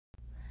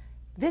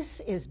This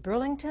is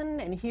Burlington,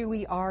 and here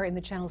we are in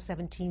the Channel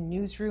 17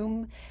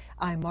 newsroom.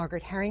 I'm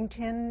Margaret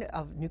Harrington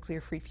of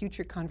Nuclear Free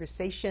Future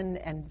Conversation,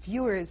 and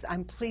viewers,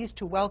 I'm pleased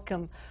to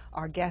welcome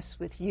our guests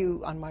with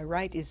you. On my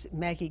right is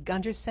Maggie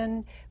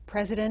Gundersen,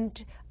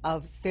 President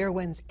of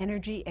Fairewinds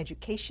Energy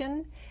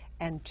Education,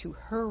 and to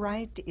her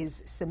right is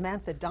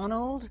Samantha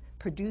Donald,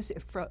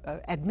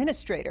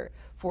 Administrator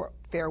for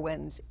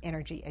Fairewinds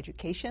Energy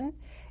Education.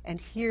 And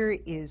here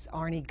is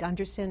Arnie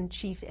Gundersen,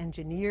 Chief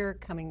Engineer,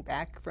 coming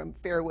back from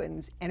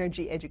Fairewinds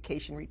Energy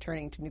Education,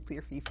 returning to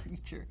Nuclear Free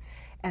Future.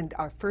 And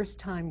our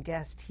first-time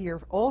guest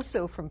here,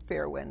 also from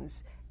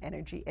Fairewinds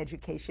Energy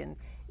Education,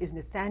 is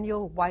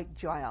Nathaniel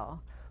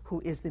White-Joyal,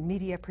 who is the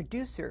media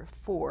producer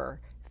for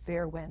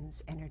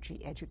Fairewinds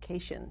Energy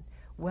Education.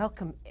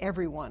 Welcome,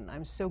 everyone.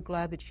 I'm so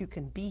glad that you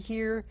can be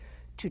here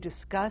to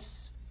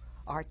discuss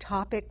our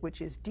topic, which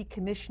is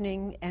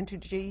decommissioning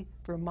Entergy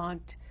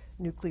Vermont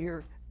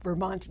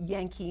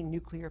Yankee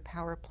nuclear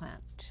power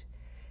plant.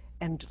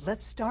 And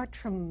let's start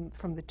from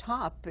the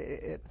top.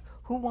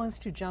 Who wants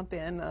to jump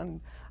in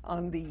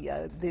on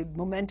the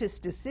momentous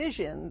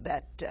decision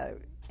that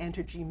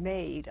Entergy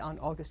made on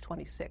August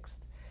 26th?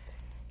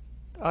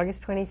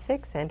 August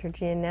 26th,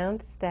 Entergy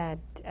announced that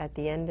at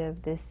the end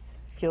of this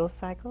fuel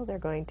cycle, they're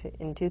going to,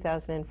 in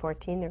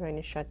 2014, they're going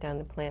to shut down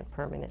the plant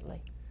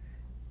permanently.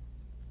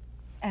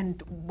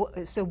 And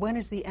so when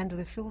is the end of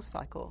the fuel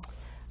cycle?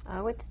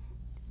 It's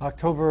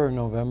October or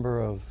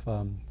November of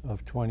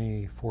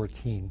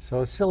 2014.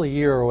 So it's still a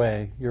year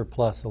away, year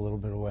plus a little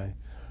bit away.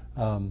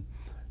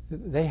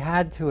 They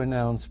had to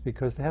announce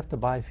because they have to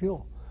buy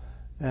fuel.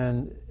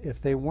 And if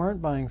they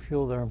weren't buying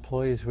fuel, their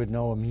employees would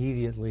know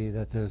immediately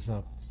that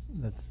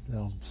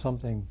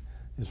something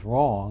is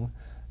wrong.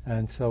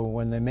 And so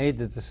when they made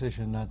the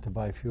decision not to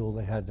buy fuel,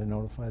 they had to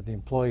notify the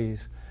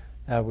employees,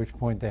 at which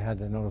point they had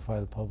to notify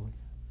the public.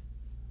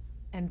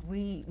 And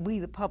we,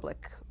 the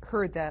public,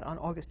 heard that on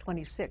August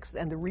 26th,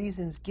 and the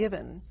reasons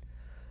given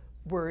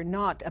were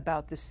not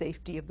about the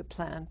safety of the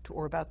plant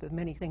or about the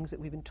many things that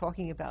we've been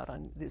talking about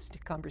on this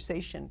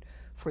conversation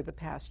for the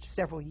past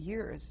several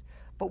years.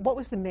 But what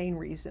was the main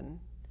reason?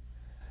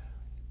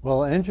 Well,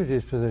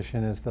 Entergy's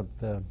position is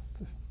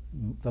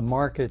the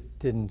market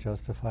didn't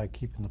justify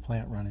keeping the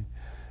plant running.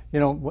 You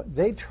know,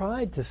 they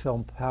tried to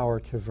sell power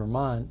to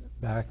Vermont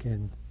back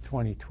in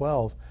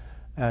 2012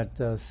 at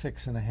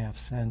 6.5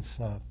 cents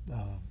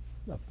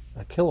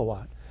a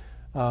kilowatt.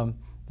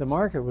 The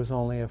market was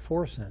only at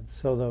 4 cents.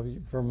 So the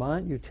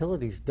Vermont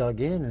utilities dug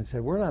in and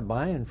said, we're not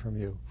buying from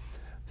you.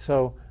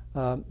 So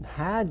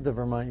had the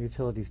Vermont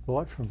utilities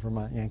bought from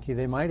Vermont Yankee,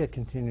 they might have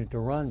continued to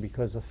run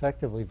because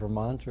effectively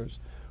Vermonters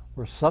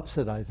were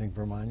subsidizing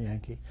Vermont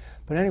Yankee.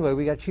 But anyway,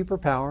 we got cheaper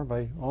power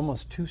by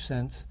almost 2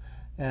 cents.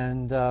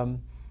 And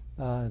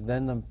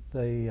then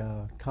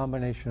the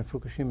combination of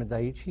Fukushima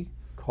Daiichi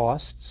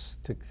costs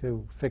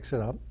to fix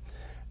it up.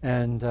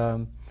 And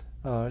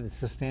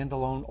it's a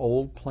standalone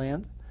old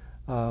plant.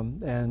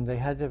 And they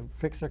had to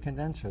fix their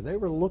condenser. They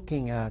were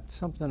looking at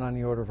something on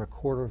the order of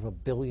 $250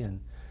 million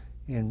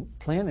in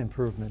plant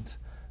improvements,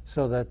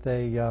 so that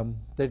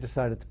they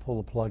decided to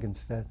pull the plug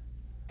instead.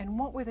 And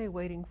what were they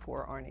waiting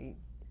for, Arnie?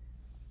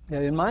 Yeah,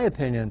 in my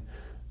opinion,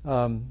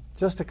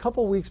 just a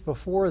couple weeks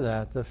before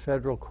that, the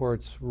federal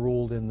courts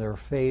ruled in their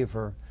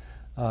favor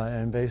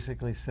and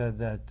basically said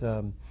that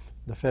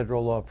the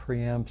federal law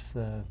preempts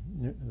the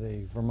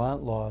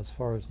Vermont law as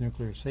far as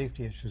nuclear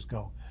safety issues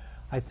go.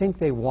 I think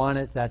they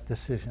wanted that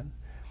decision.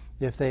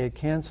 If they had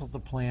canceled the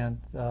plant,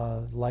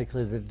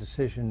 likely the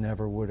decision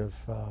never would have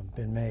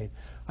been made.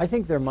 I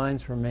think their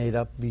minds were made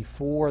up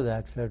before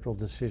that federal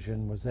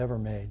decision was ever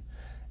made.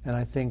 And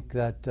I think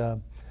that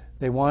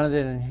they wanted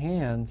it in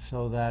hand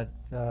so that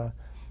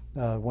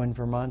when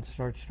Vermont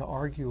starts to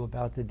argue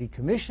about the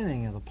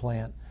decommissioning of the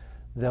plant,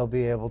 they'll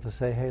be able to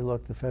say, hey,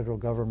 look, the federal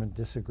government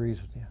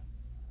disagrees with you.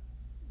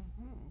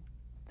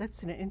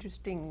 That's an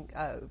interesting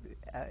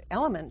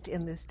element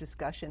in this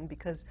discussion,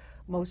 because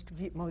most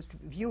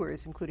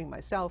viewers, including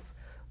myself,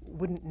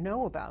 wouldn't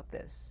know about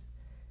this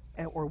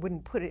or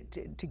wouldn't put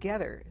it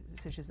together,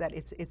 such as that.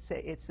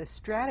 It's a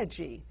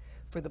strategy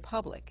for the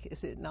public,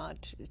 is it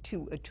not,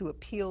 to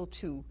appeal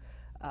to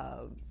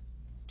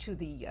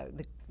the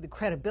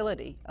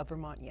credibility of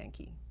Vermont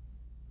Yankee?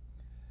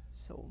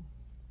 So.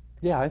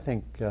 Yeah, I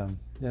think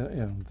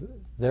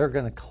they're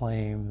going to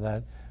claim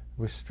that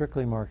it was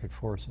strictly market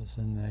forces,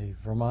 and the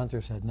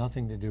Vermonters had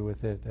nothing to do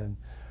with it,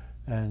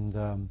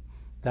 and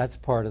that's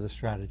part of the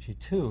strategy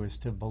too, is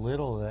to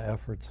belittle the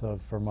efforts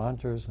of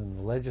Vermonters and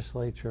the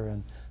legislature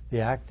and the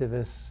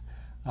activists.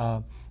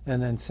 And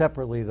then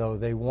separately, though,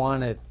 they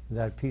wanted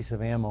that piece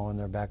of ammo in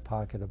their back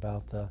pocket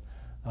about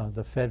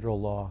the federal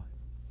law.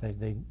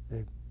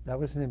 That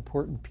was an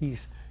important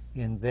piece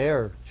in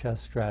their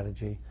chess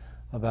strategy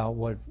about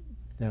what,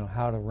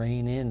 how to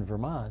rein in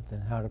Vermont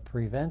and how to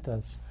prevent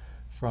us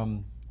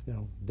from,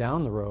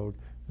 down the road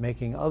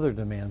making other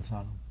demands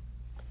on them.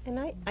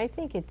 And I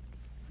think it's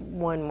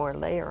one more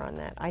layer on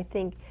that. I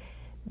think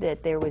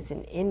that there was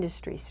an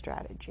industry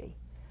strategy.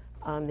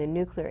 The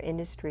nuclear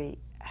industry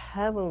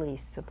heavily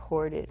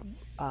supported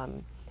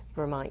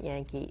Vermont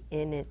Yankee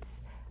in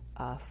its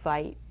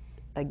fight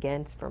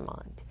against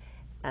Vermont.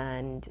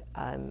 And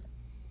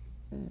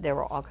there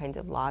were all kinds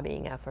of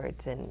lobbying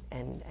efforts and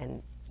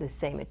the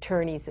same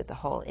attorneys that the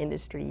whole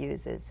industry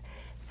uses.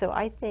 So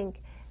I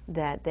think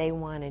that they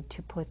wanted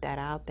to put that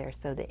out there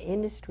so the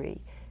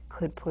industry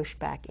could push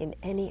back in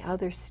any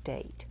other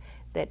state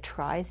that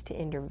tries to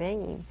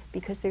intervene,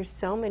 because there's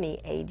so many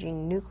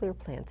aging nuclear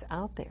plants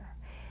out there,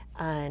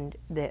 and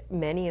that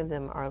many of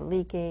them are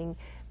leaking,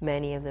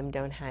 many of them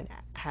don't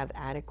have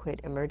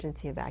adequate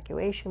emergency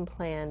evacuation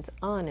plans,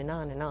 on and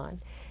on and on.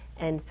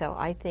 And so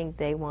I think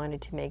they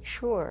wanted to make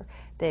sure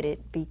that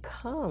it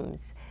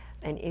becomes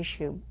an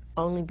issue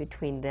only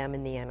between them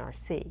and the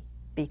NRC,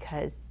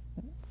 because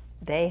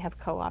they have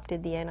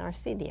co-opted the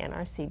NRC. The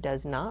NRC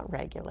does not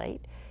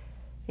regulate.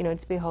 You know,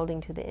 it's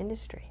beholden to the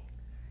industry.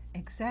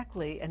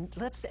 Exactly. And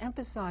let's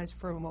emphasize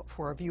for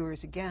our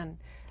viewers again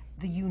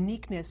the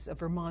uniqueness of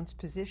Vermont's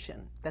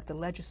position, that the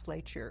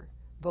legislature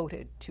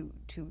voted to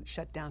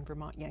shut down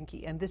Vermont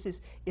Yankee. And this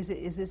is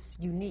this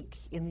unique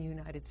in the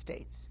United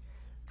States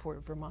for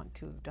Vermont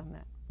to have done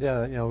that?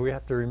 Yeah, you know, we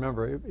have to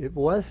remember it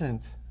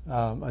wasn't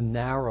a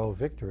narrow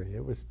victory.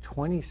 It was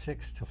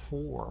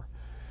 26-4,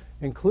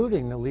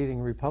 including the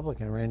leading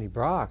Republican, Randy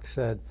Brock,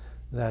 said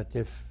that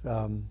if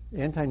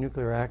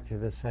anti-nuclear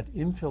activists had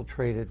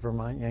infiltrated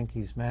Vermont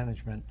Yankee's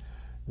management,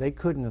 they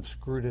couldn't have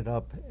screwed it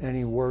up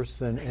any worse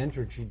than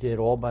Entergy did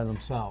all by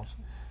themselves.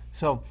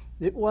 So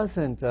it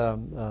wasn't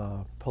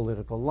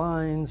political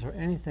lines or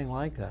anything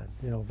like that.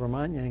 You know,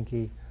 Vermont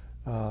Yankee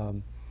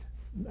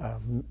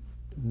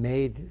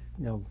made,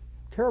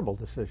 terrible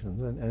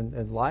decisions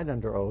and lied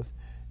under oath,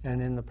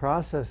 and in the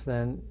process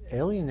then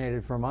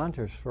alienated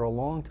Vermonters for a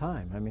long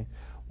time. I mean,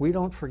 we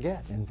don't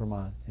forget in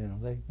Vermont.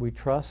 We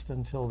trust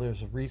until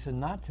there's a reason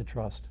not to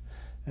trust,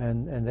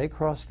 and they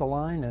crossed the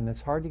line, and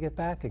it's hard to get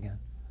back again.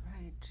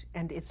 Right,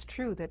 and it's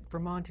true that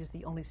Vermont is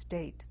the only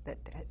state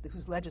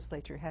whose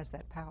legislature has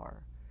that power.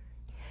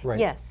 Right.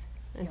 Yes,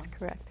 that's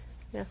correct.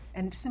 Yeah.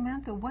 And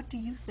Samantha, what do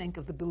you think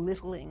of the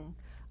belittling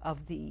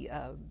of the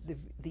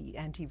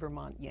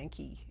anti-Vermont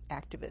Yankee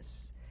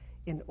activists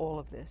in all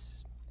of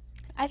this?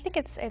 I think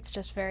it's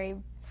just very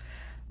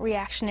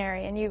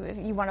reactionary, and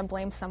you want to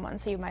blame someone,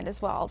 so you might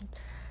as well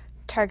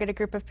target a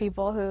group of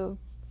people who,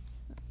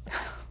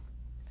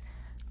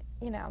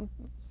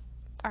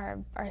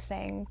 are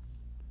saying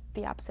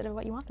the opposite of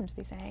what you want them to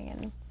be saying.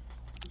 And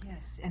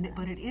yes,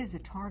 but it is a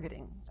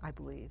targeting, I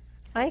believe.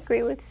 I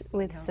agree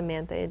with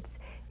Samantha.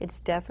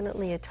 It's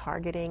definitely a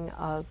targeting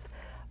of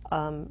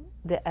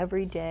the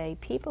everyday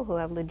people who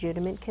have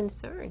legitimate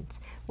concerns.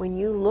 When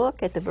you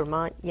look at the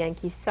Vermont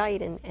Yankee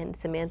site, and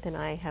Samantha and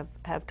I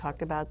have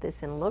talked about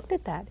this and looked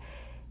at that,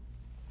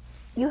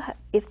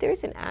 if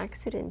there's an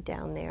accident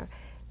down there,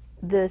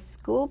 the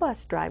school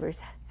bus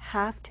drivers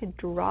have to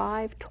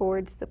drive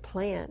towards the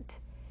plant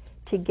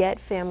to get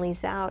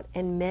families out,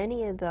 and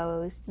many of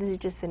those, this is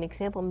just an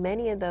example,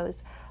 many of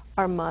those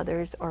are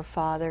mothers or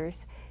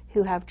fathers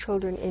who have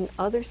children in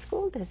other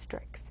school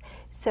districts.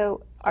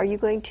 So are you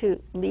going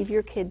to leave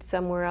your kids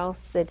somewhere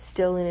else that's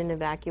still in an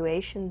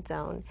evacuation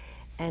zone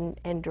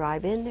and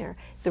drive in there?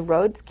 The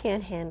roads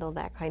can't handle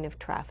that kind of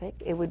traffic.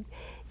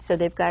 So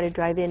they've got to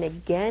drive in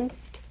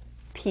against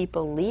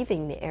people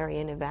leaving the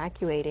area and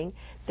evacuating.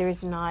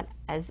 There's not,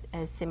 as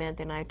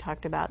Samantha and I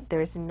talked about,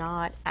 there's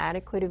not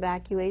adequate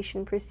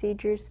evacuation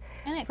procedures.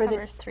 And it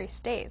covers 3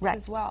 states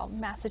as well.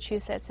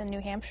 Massachusetts and New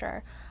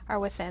Hampshire are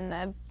within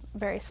the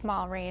very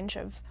small range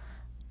of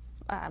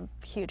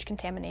huge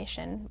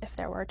contamination if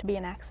there were to be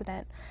an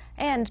accident.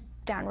 And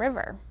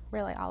downriver,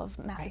 really all of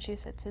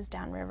Massachusetts is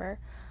downriver.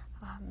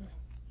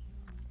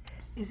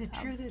 Is it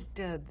true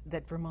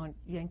that Vermont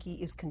Yankee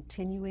is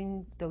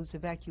continuing those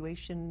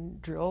evacuation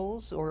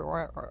drills,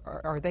 or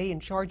are they in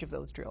charge of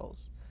those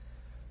drills?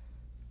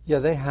 Yeah,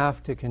 they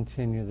have to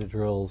continue the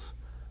drills.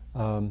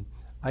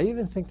 I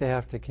even think they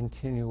have to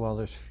continue while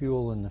there's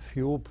fuel in the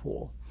fuel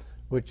pool,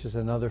 which is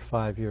another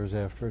 5 years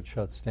after it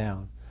shuts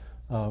down.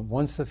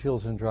 Once the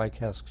fuel's in dry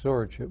cask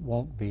storage, it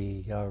won't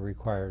be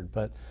required.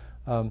 But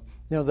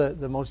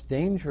the most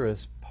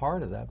dangerous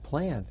part of that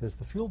plant is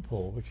the fuel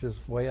pool, which is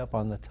way up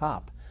on the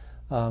top.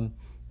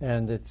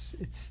 And it's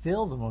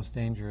still the most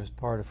dangerous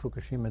part of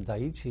Fukushima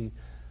Daiichi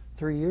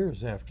 3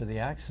 years after the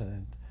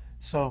accident.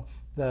 So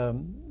the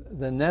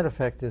net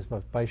effect is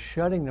by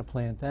shutting the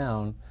plant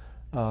down,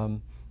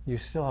 you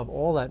still have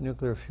all that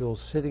nuclear fuel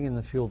sitting in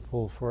the fuel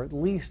pool for at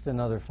least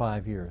another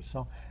 5 years.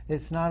 So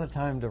it's not a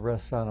time to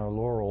rest on our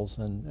laurels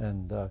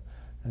and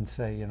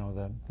say,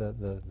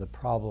 the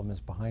problem is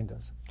behind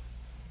us.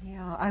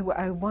 Yeah,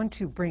 I want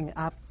to bring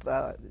up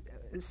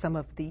some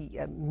of the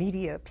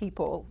media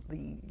people,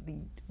 the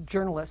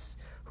journalists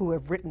who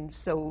have written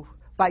so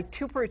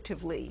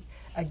vituperatively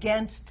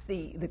against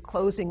the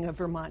closing of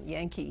Vermont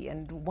Yankee,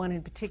 and one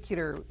in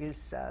particular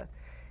has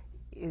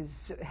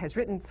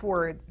written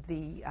for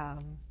the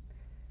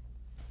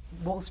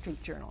Wall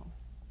Street Journal,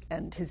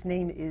 and his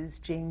name is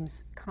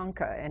James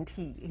Conca, and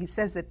he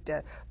says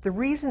that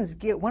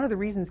one of the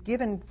reasons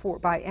given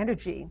by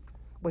Entergy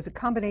was a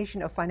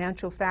combination of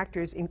financial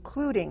factors,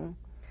 including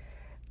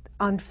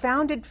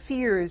unfounded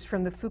fears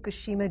from the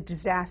Fukushima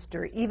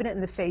disaster, even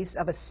in the face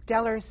of a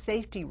stellar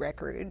safety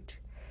record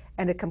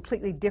and a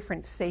completely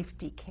different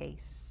safety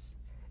case.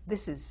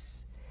 This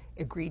is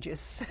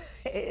egregious,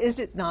 is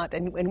it not?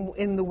 And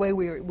in the way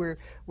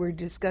we're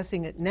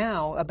discussing it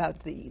now about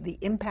the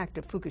impact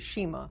of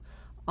Fukushima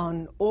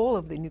on all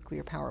of the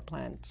nuclear power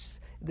plants,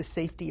 the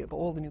safety of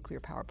all the nuclear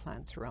power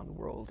plants around the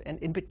world, and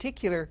in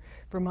particular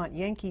Vermont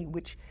Yankee,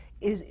 which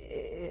is,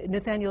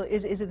 Nathaniel,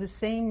 is it the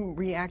same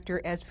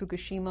reactor as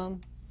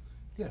Fukushima?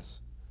 Yes,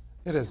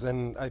 it is,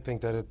 and I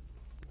think that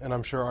and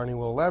I'm sure Arnie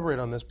will elaborate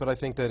on this, but I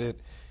think that it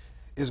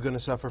is going to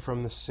suffer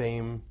from the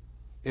same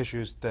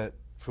issues that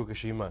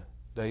Fukushima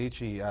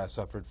Daiichi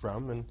suffered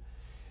from, and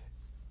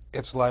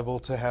it's liable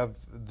to have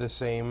the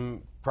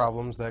same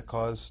problems that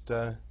caused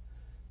the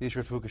issue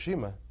at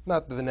Fukushima.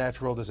 Not the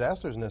natural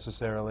disasters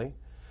necessarily,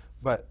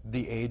 but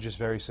the age is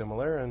very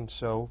similar, and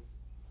so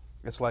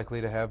it's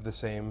likely to have the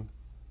same.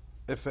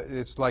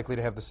 It's likely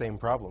to have the same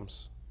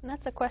problems. And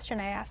that's a question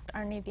I asked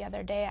Arnie the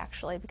other day,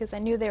 actually, because I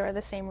knew they were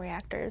the same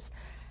reactors.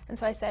 And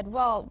so I said,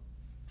 well,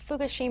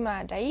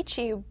 Fukushima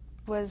Daiichi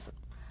was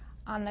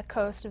on the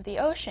coast of the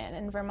ocean,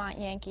 and Vermont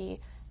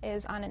Yankee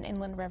is on an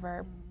inland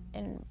river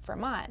in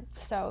Vermont,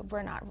 so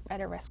we're not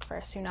at a risk for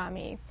a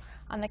tsunami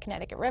on the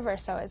Connecticut River.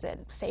 So is it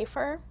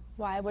safer?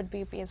 Why would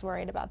we be as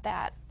worried about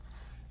that?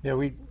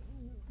 Yeah,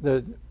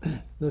 the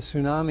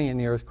tsunami and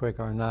the earthquake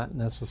are not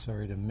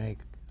necessary to make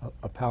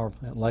a power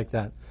plant like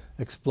that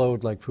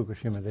explode like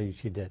Fukushima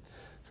Daiichi did.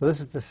 So this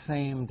is the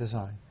same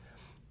design.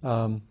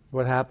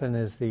 What happened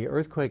is the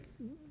earthquake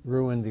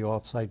ruined the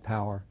off-site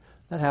power.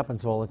 That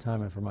happens all the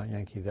time at Vermont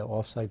Yankee. The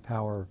off-site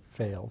power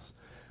fails.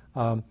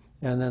 And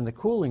then the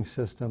cooling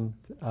system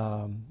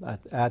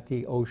at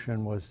the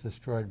ocean was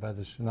destroyed by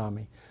the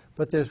tsunami.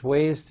 But there's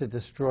ways to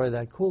destroy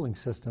that cooling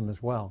system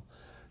as well.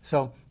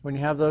 So when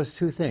you have those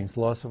two things,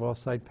 loss of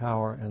off-site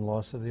power and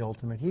loss of the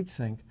ultimate heat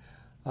sink,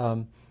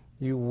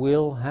 you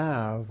will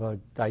have a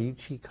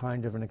Daiichi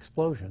kind of an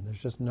explosion.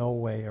 There's just no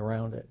way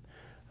around it.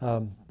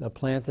 The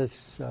plant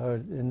that's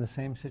in the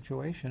same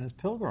situation is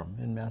Pilgrim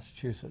in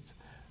Massachusetts.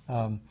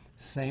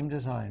 Same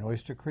design.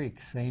 Oyster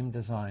Creek, same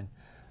design.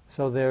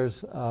 So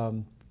there's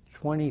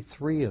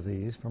 23 of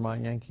these.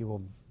 Vermont Yankee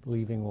will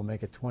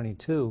make it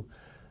 22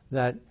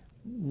 that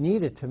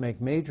needed to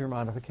make major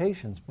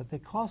modifications, but they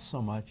cost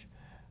so much,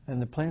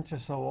 and the plants are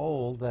so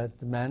old that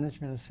the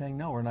management is saying,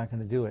 no, we're not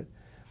going to do it.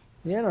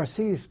 The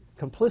NRC is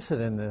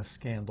complicit in this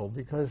scandal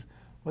because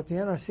what the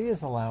NRC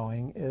is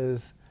allowing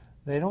is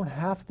they don't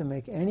have to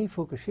make any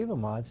Fukushima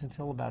mods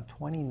until about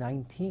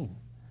 2019.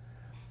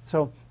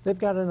 So they've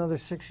got another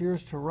 6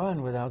 years to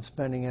run without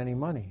spending any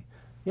money.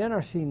 The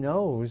NRC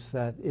knows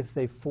that if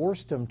they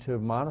forced them to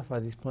modify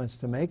these plants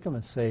to make them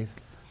as safe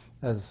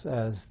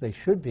as they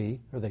should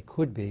be, or they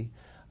could be,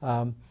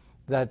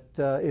 that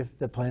if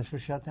the plants were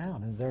shut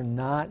down, and they're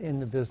not in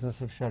the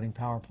business of shutting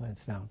power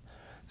plants down.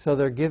 So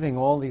they're giving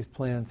all these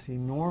plants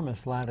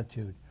enormous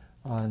latitude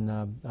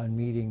on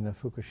meeting the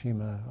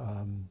Fukushima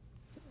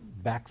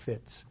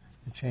backfits,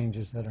 the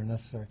changes that are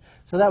necessary.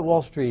 So that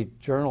Wall Street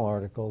Journal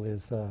article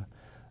is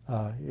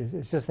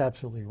just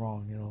absolutely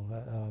wrong. You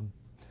know,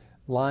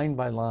 line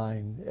by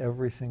line,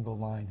 every single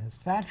line is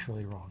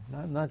factually wrong,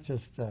 not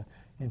just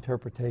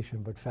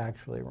interpretation, but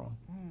factually wrong.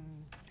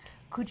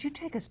 Could you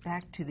take us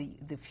back to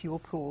the fuel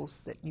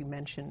pools that you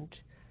mentioned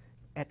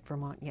at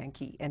Vermont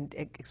Yankee and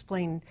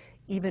explain,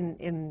 even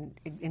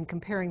in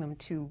comparing them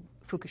to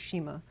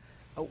Fukushima,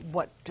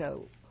 what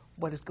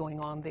is going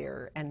on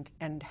there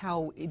and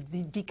how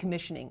the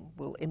decommissioning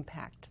will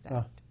impact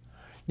that?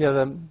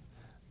 Yeah,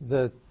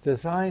 the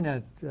design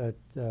at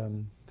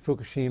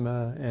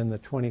Fukushima and the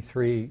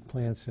 23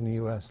 plants in the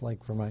U.S.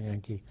 like Vermont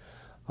Yankee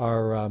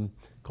are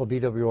called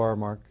BWR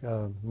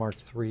Mark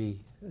III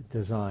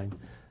design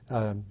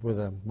with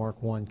a Mark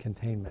I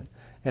containment.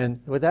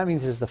 And what that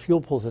means is the fuel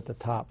pool's at the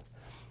top.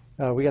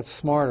 We got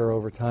smarter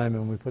over time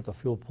and we put the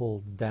fuel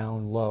pool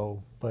down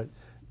low, but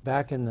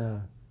back in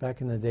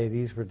the day,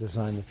 these were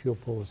designed, the fuel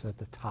pool was at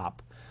the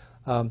top.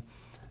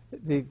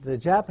 The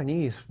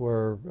Japanese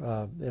were,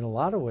 in a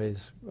lot of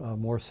ways,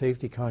 more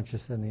safety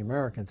conscious than the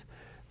Americans.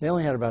 They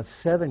only had about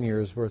 7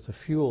 years worth of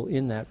fuel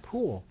in that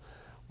pool,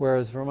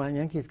 whereas Vermont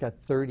Yankee's got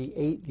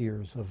 38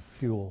 years of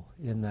fuel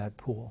in that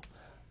pool.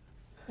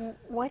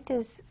 Why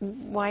does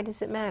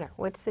it matter?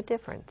 What's the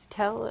difference?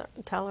 Tell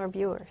our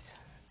viewers.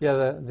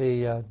 Yeah,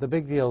 the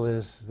big deal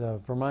is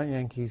Vermont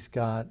Yankee's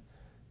got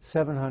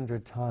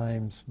 700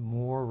 times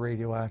more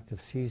radioactive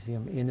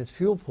cesium in its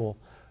fuel pool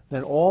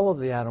than all of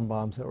the atom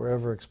bombs that were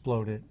ever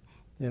exploded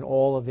in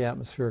all of the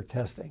atmospheric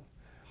testing.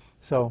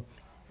 So,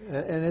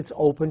 and it's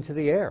open to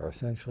the air,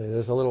 essentially.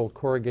 There's a little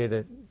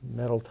corrugated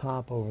metal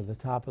top over the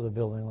top of the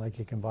building like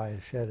you can buy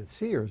a shed at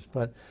Sears,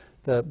 but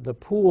the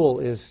pool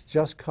is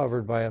just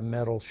covered by a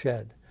metal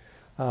shed.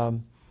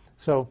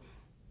 So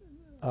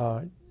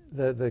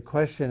the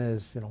question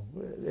is, you know,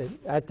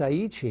 at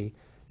Daiichi,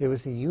 it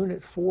was a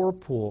Unit 4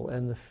 pool,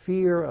 and the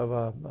fear of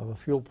a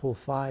fuel pool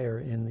fire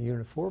in the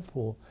Unit 4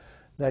 pool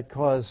that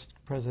caused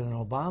President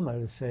Obama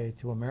to say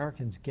to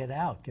Americans, get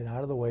out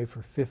of the way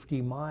for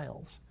 50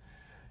 miles.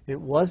 It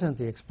wasn't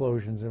the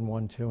explosions in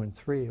 1, 2, and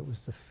 3. It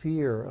was the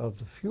fear of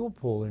the fuel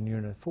pool in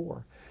Unit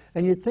 4.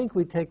 And you'd think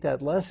we'd take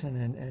that lesson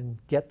and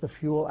get the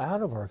fuel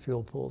out of our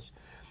fuel pools.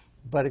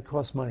 But it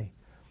costs money.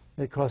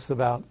 It costs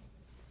about,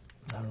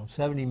 I don't know,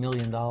 $70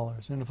 million.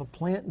 And if a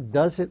plant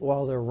does it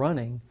while they're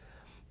running,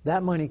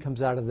 that money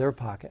comes out of their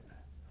pocket.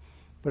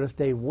 But if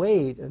they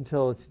wait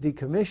until it's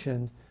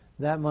decommissioned,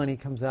 that money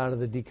comes out of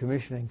the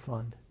decommissioning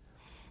fund.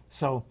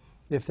 So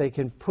if they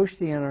can push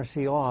the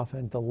NRC off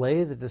and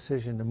delay the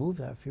decision to move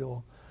that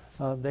fuel,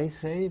 they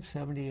save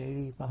 70,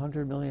 80,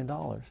 $100 million.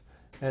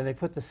 And they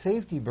put the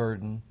safety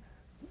burden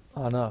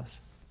on us.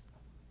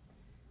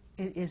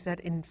 Is that,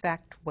 in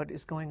fact, what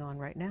is going on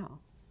right now?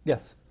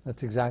 Yes,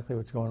 that's exactly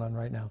what's going on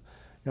right now.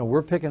 You know,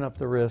 we're picking up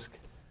the risk,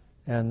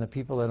 and the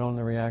people that own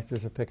the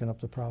reactors are picking up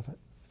the profit.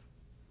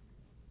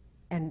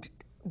 And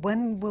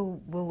when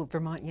will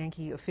Vermont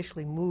Yankee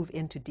officially move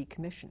into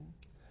decommission?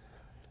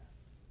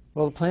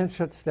 Well, the plant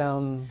shuts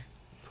down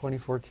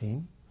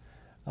 2014.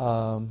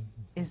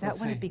 Is that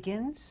when it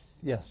begins?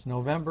 Yes,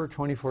 November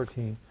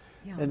 2014.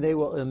 Yeah. And they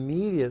will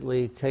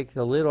immediately take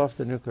the lid off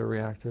the nuclear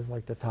reactor,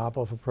 like the top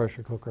off a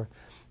pressure cooker,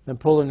 and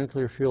pull the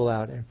nuclear fuel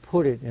out and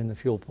put it in the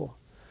fuel pool.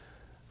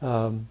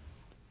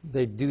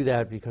 They do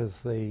that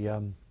because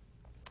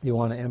you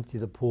want to empty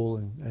the pool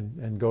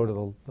and go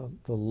to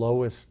the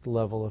lowest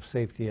level of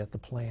safety at the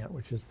plant,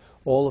 which is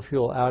all the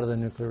fuel out of the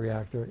nuclear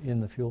reactor in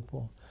the fuel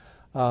pool.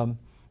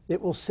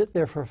 It will sit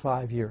there for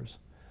 5 years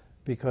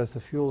because the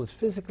fuel is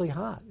physically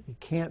hot. It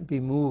can't be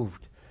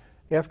moved.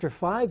 After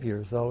 5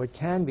 years, though, it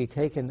can be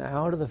taken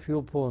out of the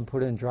fuel pool and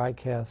put in dry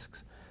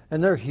casks.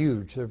 And they're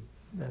huge.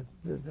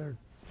 They're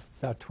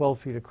about 12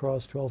 feet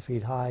across, 12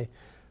 feet high,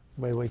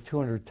 weigh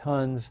 200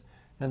 tons.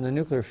 And the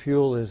nuclear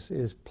fuel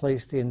is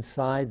placed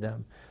inside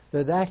them.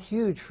 They're that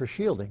huge for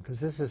shielding because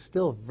this is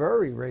still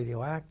very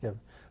radioactive,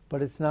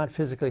 but it's not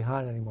physically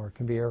hot anymore. It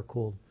can be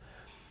air-cooled.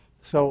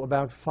 So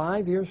about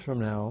 5 years from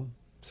now,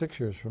 6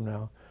 years from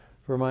now,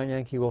 Vermont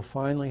Yankee will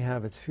finally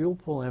have its fuel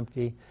pool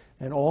empty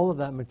and all of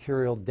that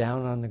material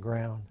down on the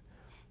ground.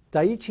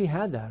 Daiichi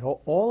had that.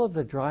 All of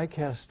the dry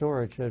cask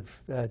storage at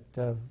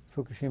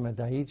Fukushima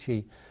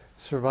Daiichi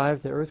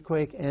survived the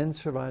earthquake and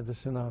survived the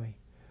tsunami.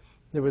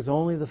 There was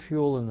only the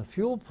fuel in the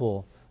fuel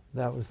pool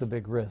that was the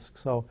big risk.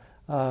 So,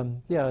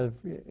 yeah,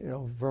 you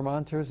know,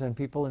 Vermonters and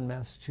people in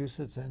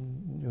Massachusetts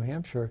and New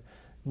Hampshire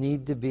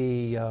need to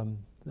be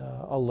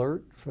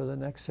alert for the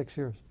next 6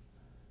 years.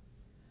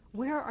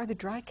 Where are the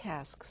dry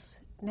casks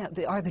now?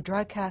 Are the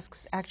dry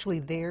casks actually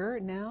there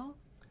now?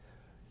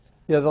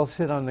 Yeah, they'll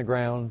sit on the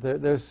ground.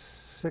 There's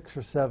 6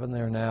 or 7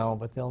 there now,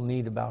 but they'll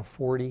need about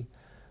 40.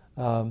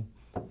 And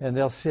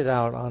they'll sit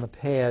out on a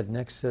pad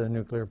next to the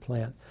nuclear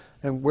plant.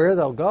 And where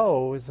they'll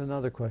go is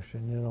another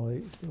question. You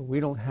know, we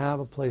don't have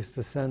a place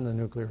to send the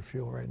nuclear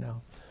fuel right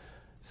now.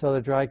 So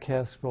the dry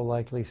casks will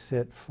likely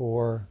sit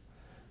for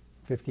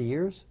 50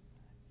 years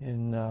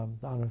on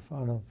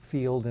a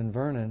field in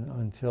Vernon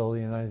until the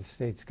United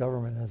States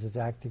government has its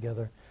act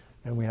together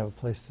and we have a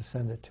place to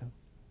send it to.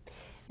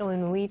 And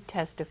when we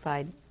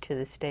testified to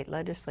the state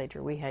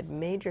legislature, we had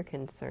major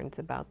concerns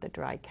about the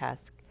dry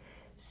cask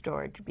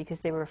storage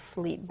because they were a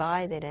fleet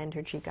buy that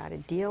Entergy got a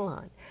deal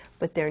on,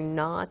 but they're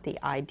not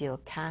the ideal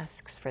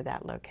casks for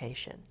that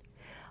location.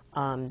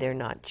 They're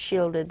not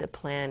shielded. The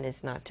plan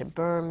is not to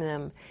burn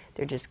them.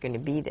 They're just going to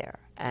be there.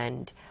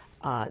 And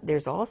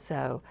there's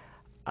also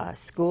a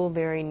school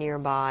very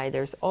nearby.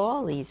 There's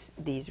all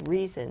these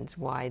reasons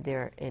why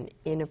they're an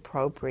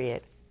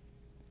inappropriate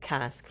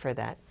cask for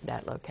that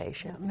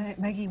location.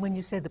 Maggie, when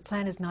you said the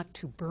plan is not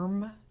to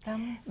burn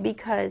them?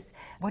 Because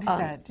what is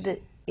that?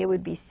 It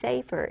would be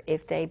safer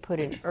if they put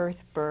an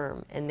earth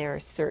berm, and there are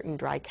certain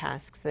dry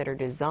casks that are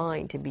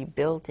designed to be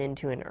built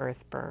into an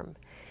earth berm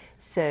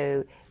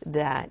so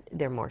that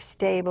they're more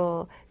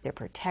stable, they're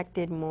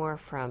protected more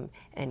from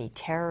any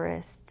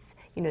terrorists.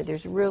 You know,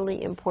 there's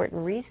really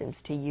important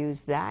reasons to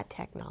use that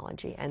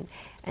technology, and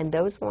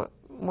those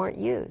weren't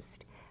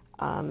used.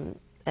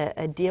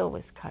 A deal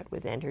was cut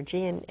with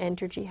Entergy, and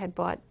Entergy had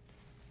bought,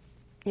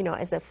 you know,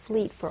 as a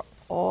fleet for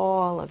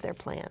all of their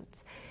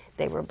plants,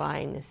 they were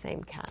buying the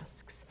same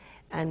casks.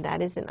 And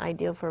that isn't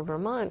ideal for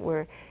Vermont,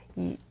 where,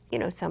 you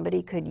know,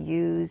 somebody could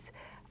use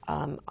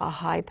a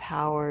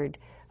high-powered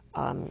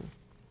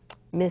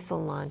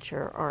missile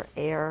launcher or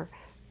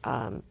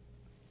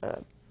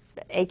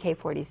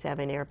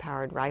AK-47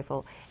 air-powered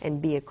rifle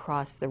and be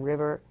across the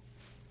river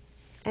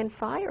and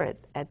fire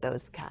at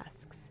those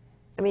casks.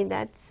 I mean,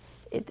 it's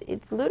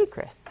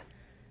ludicrous.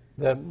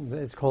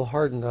 It's called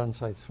hardened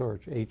on-site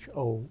storage,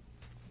 HO.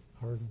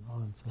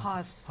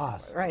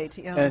 HOS. Right.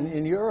 And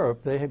in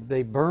Europe,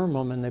 they burn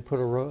them and they put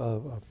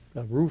a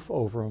roof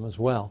over them as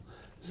well,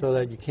 so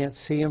that you can't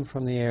see them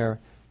from the air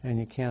and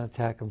you can't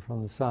attack them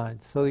from the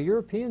side. So the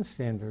European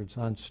standards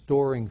on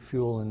storing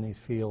fuel in these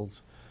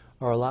fields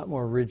are a lot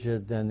more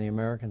rigid than the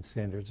American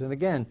standards. And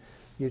again,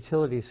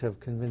 utilities have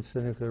convinced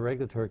the Nuclear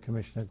Regulatory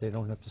Commission that they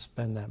don't have to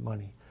spend that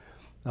money.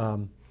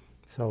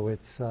 So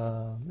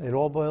it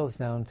all boils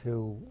down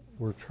to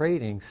we're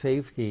trading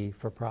safety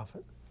for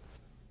profit.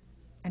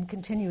 And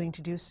continuing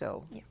to do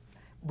so. Yeah.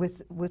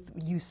 With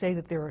you say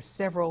that there are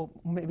several,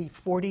 maybe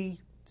 40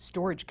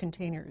 storage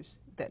containers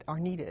that are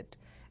needed,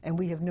 and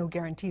we have no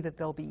guarantee that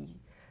they'll be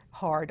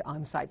hard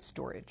on-site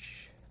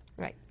storage.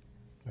 Right.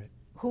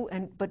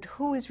 But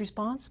who is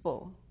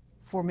responsible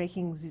for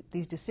making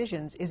these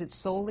decisions? Is it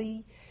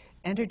solely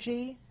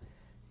Entergy?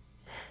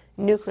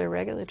 Nuclear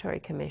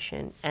Regulatory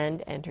Commission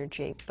and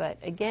Entergy. But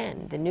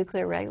again, the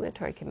Nuclear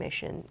Regulatory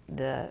Commission,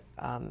 the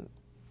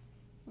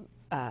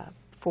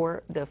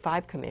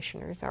 5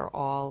 commissioners are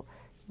all,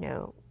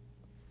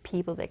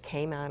 people that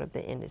came out of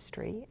the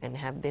industry and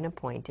have been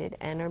appointed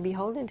and are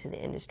beholden to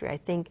the industry. I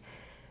think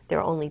there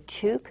are only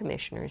 2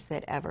 commissioners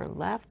that ever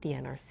left the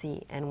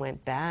NRC and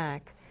went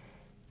back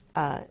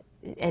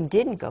and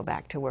didn't go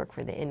back to work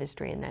for the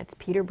industry, and that's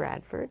Peter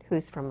Bradford,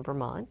 who's from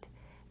Vermont,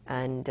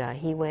 and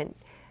he went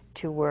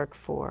to work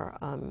for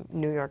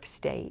New York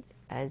State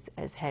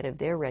as head of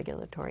their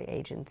regulatory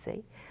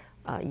agency,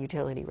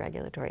 utility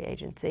regulatory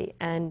agency,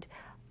 and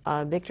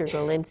Victor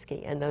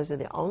Golinsky, and those are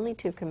the only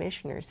 2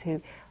 commissioners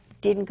who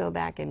didn't go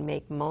back and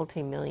make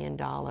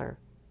multi-million-dollar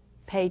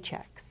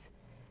paychecks,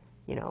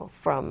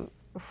 from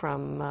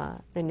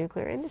the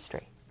nuclear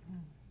industry.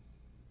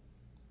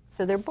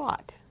 So they're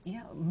bought.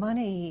 Yeah,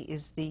 money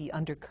is the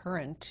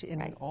undercurrent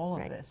in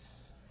all of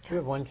this. We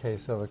have one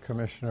case of a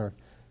commissioner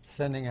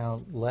sending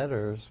out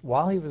letters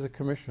while he was a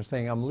commissioner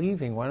saying, "I'm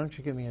leaving, why don't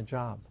you give me a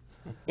job?"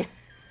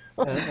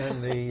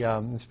 and the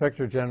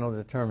Inspector General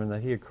determined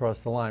that he had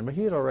crossed the line, but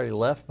he had already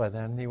left by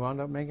then, and he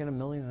wound up making $1.5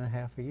 million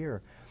a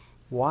year.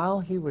 While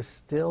he was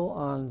still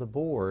on the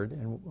board,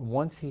 and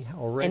once he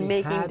already and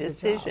making had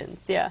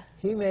decisions, the job,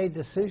 he made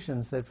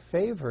decisions that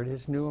favored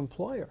his new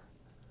employer.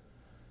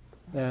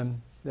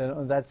 And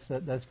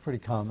that's pretty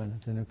common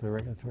at the Nuclear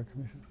Regulatory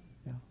Commission.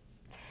 Yeah.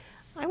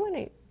 I want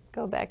to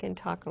go back and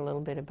talk a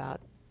little bit about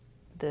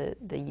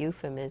the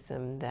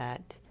euphemism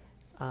that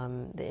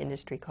the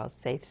industry calls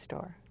safe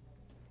store,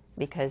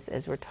 because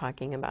as we're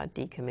talking about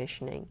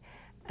decommissioning,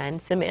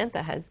 and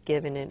Samantha has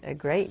given it a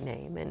great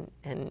name,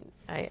 and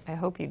I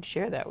hope you'd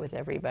share that with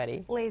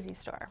everybody. Lazy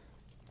store.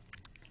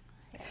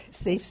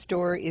 Safe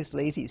store is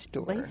lazy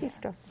store. Lazy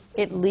store.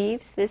 It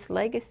leaves this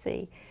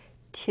legacy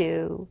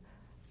to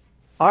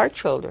our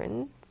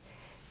children,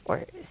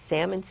 or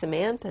Sam and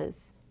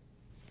Samantha's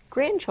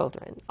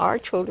grandchildren, our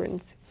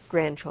children's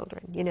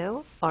grandchildren,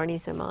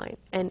 Arnie's and mine.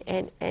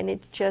 And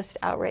it's just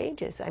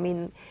outrageous. I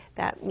mean,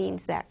 that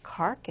means that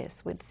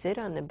carcass would sit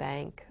on the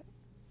bank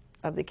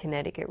of the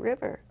Connecticut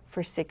River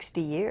for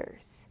 60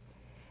 years.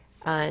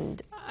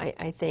 And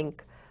I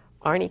think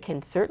Arnie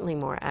can certainly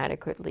more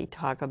adequately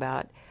talk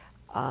about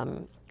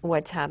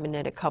what's happened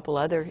at a couple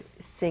other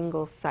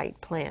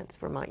single-site plants.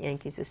 Vermont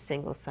Yankee's a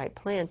single-site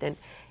plant.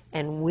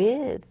 And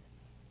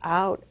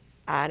without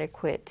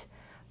adequate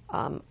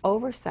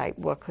oversight,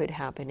 what could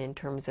happen in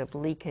terms of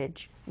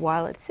leakage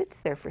while it sits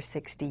there for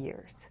 60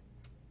 years.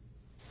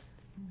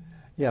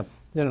 Yeah,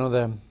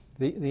 the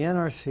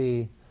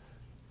NRC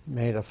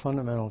made a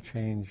fundamental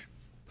change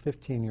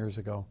 15 years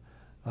ago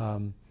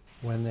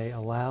when they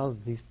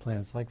allowed these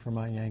plants, like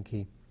Vermont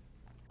Yankee,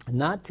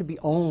 not to be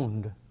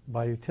owned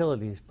by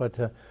utilities, but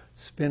to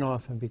spin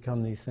off and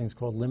become these things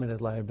called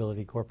limited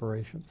liability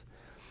corporations.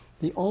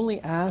 The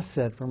only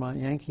asset Vermont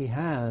Yankee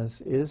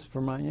has is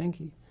Vermont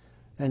Yankee.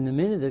 And the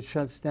minute it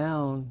shuts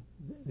down,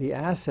 the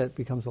asset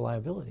becomes a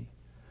liability.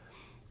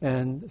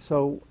 And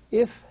so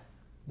if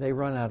they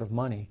run out of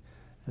money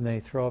and they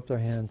throw up their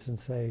hands and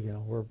say,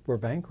 we're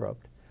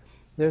bankrupt,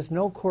 there's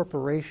no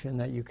corporation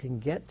that you can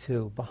get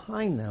to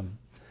behind them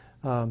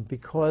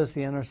because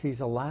the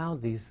NRC's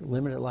allowed these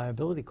limited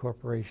liability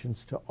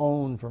corporations to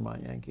own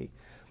Vermont Yankee.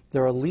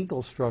 They're a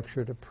legal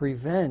structure to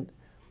prevent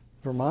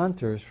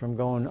Vermonters from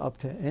going up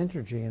to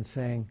Entergy and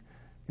saying,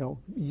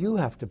 you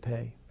have to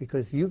pay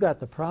because you got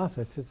the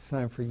profits. It's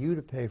time for you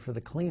to pay for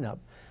the cleanup.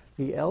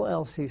 The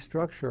LLC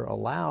structure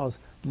allows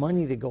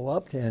money to go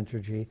up to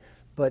Entergy,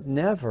 but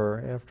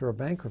never, after a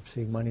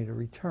bankruptcy, money to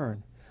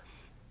return.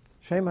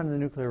 Shame on the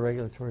Nuclear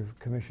Regulatory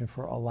Commission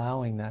for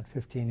allowing that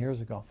 15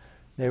 years ago.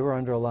 They were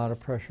under a lot of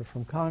pressure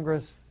from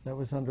Congress. That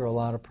was under a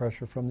lot of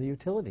pressure from the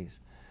utilities.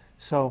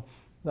 So,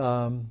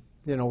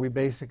 we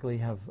basically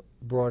have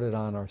brought it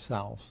on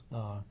ourselves.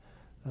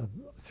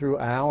 Through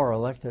our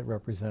elected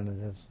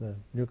representatives, the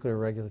Nuclear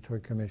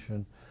Regulatory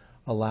Commission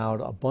allowed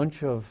a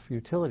bunch of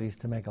utilities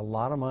to make a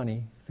lot of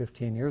money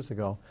 15 years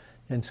ago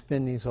and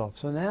spin these off.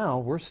 So now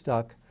we're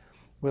stuck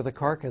with a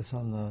carcass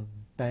on the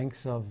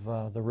banks of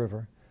the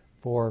river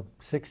for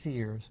 60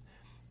 years.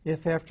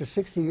 If after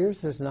 60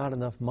 years there's not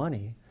enough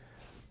money,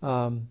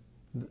 the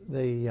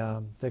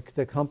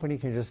company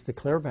can just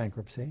declare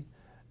bankruptcy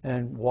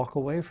and walk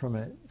away from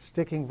it,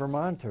 sticking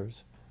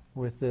Vermonters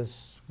with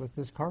this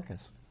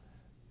carcass.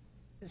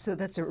 So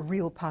that's a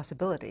real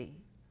possibility.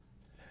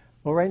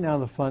 Well, right now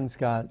the fund's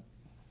got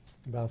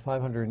about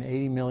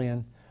 $580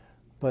 million,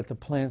 but the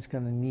plant's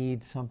going to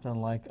need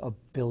something like $1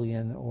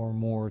 billion or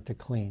more to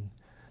clean.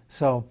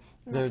 So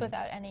and that's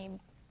without any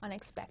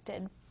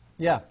unexpected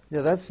Yeah,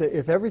 that's it.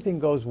 If everything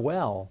goes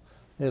well,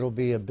 it'll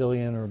be $1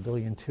 billion or $1.2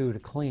 billion to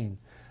clean.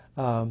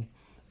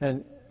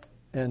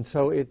 And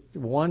so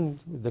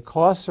the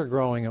costs are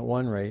growing at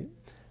one rate,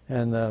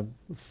 and the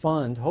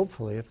fund,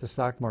 hopefully, if the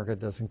stock market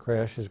doesn't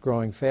crash, is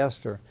growing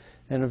faster.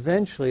 And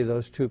eventually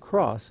those two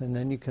cross, and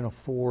then you can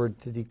afford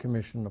to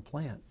decommission the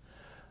plant.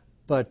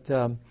 But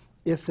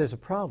if there's a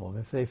problem,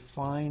 if they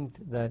find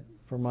that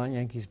Vermont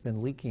Yankee's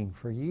been leaking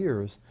for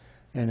years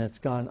and it's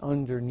gone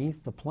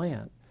underneath the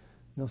plant,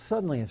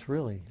 suddenly it's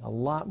really a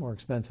lot more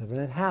expensive.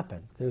 And it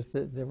happened.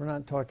 We're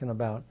not talking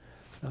about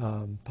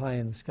pie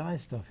in the sky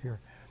stuff here.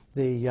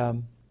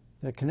 The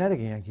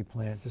Connecticut Yankee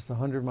plant, just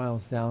 100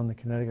 miles down the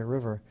Connecticut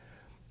River,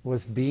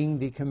 was being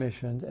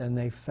decommissioned, and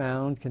they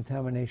found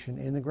contamination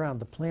in the ground.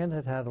 The plant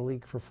had had a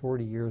leak for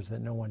 40 years that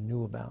no one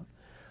knew about.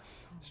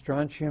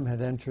 Strontium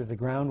had entered the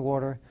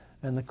groundwater,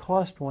 and the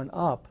cost went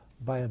up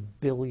by $1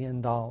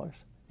 billion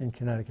in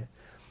Connecticut.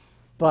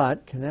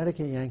 But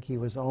Connecticut Yankee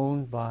was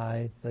owned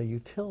by the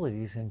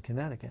utilities in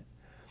Connecticut.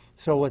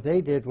 So what they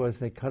did was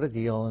they cut a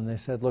deal, and they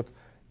said, look,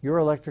 your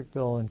electric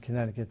bill in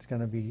Connecticut is going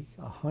to be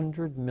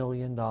 $100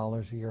 million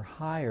a year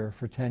higher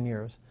for 10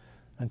 years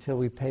until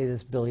we pay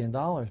this $1 billion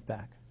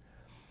back.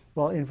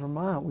 Well, in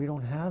Vermont, we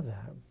don't have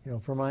that.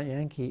 Vermont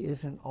Yankee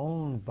isn't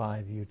owned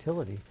by the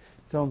utility.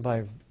 It's owned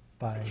by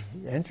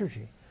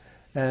Entergy.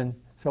 And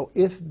so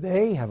if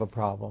they have a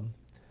problem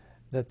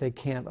that they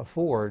can't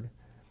afford,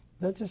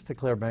 they'll just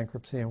declare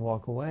bankruptcy and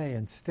walk away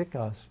and stick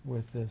us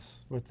with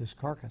this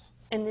carcass.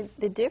 And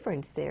the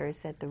difference there is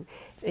that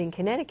in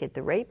Connecticut,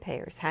 the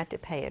ratepayers had to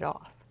pay it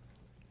off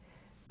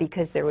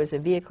because there was a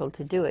vehicle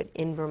to do it.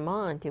 In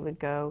Vermont, it would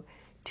go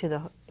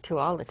to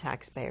all the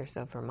taxpayers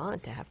of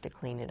Vermont to have to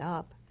clean it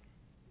up.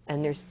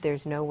 And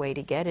there's no way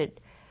to get it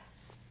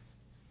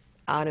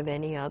out of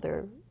any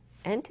other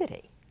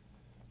entity.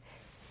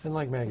 And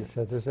like Maggie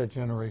said, there's that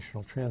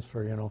generational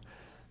transfer.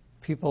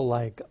 People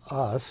like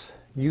us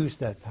use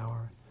that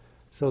power,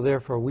 so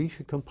therefore we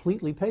should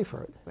completely pay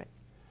for it. Right.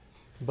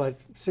 But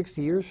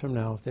 60 years from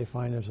now, if they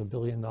find there's a $1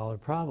 billion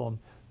problem,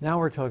 now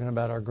we're talking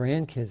about our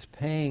grandkids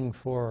paying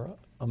for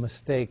a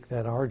mistake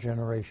that our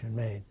generation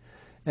made.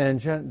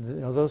 And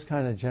those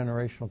kind of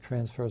generational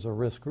transfers of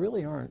risk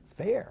really aren't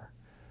fair.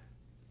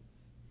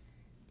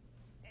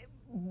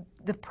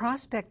 The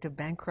prospect of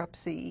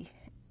bankruptcy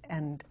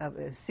and of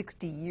a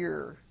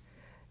 60-year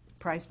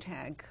price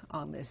tag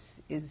on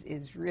this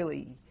is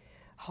really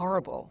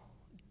horrible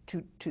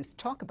to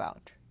talk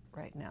about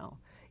right now.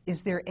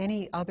 Is there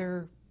any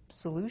other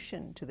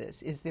solution to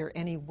this? Is there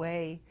any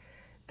way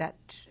that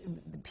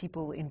the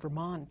people in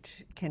Vermont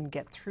can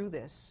get through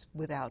this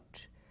without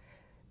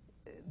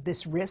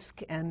this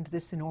risk and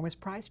this enormous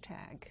price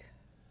tag?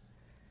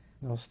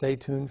 Well, stay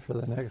tuned for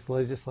the next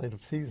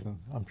legislative season.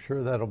 I'm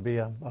sure that'll be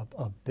a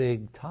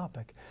big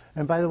topic.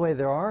 And by the way,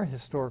 there are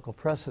historical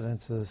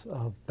precedences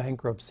of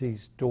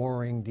bankruptcies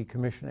during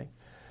decommissioning,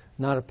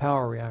 not of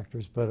power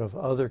reactors, but of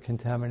other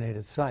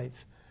contaminated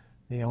sites.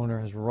 The owner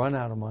has run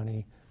out of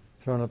money,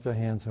 thrown up their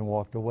hands and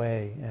walked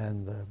away,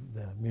 and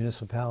the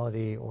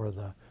municipality or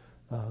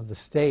the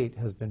state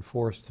has been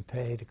forced to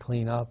pay to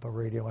clean up a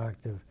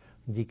radioactive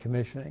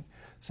decommissioning.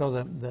 So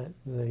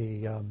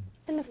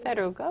and the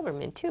federal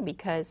government too,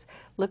 because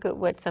look at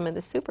what some of the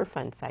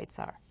Superfund sites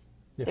are.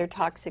 Yeah. They're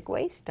toxic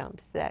waste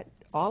dumps that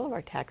all of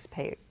our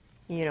taxes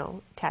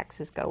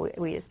go.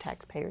 We as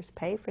taxpayers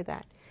pay for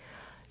that.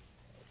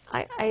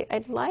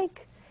 I'd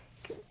like.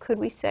 Could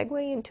we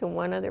segue into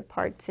one other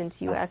part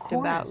since you asked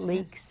about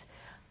leaks?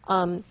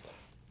 Yes.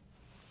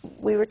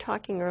 We were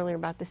talking earlier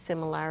about the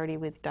similarity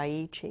with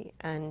Daiichi,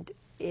 and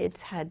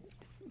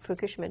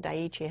Fukushima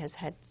Daiichi has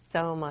had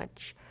so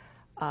much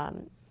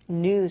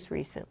news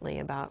recently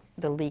about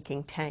the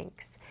leaking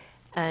tanks.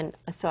 And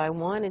so I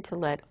wanted to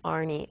let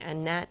Arnie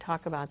and Nat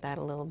talk about that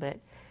a little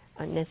bit.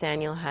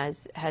 Nathaniel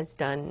has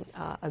done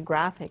a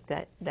graphic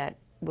that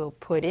we'll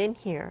put in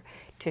here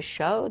to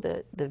show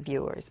the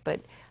viewers, but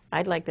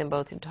I'd like them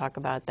both to talk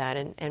about that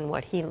and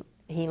what he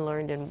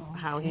learned and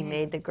how he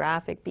made the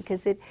graphic,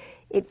 because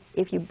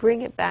if you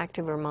bring it back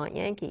to Vermont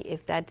Yankee,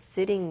 if that's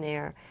sitting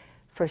there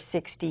for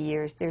 60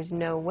 years, there's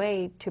no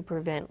way to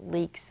prevent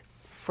leaks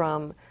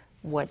from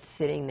what's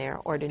sitting there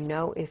or to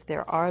know if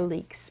there are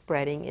leaks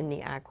spreading in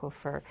the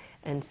aquifer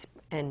and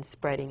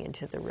spreading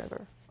into the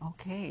river.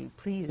 Okay,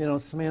 please.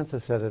 Samantha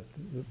said it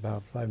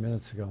about 5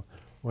 minutes ago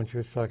when she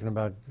was talking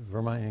about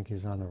Vermont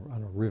Yankees on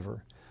a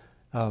river.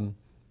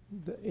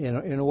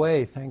 In a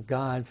way, thank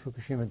God,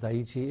 Fukushima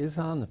Daiichi is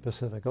on the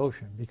Pacific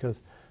Ocean,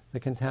 because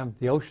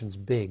the ocean's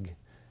big,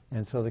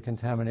 and so the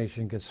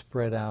contamination gets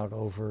spread out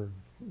over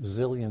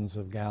zillions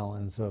of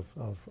gallons of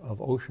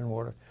ocean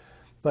water.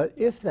 But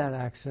if that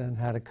accident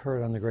had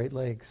occurred on the Great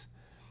Lakes,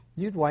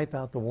 you'd wipe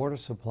out the water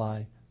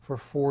supply for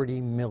 40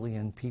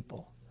 million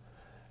people.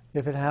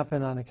 If it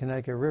happened on the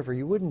Connecticut River,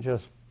 you wouldn't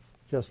just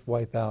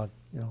wipe out,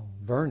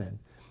 Vernon,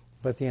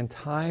 but the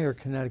entire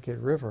Connecticut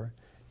River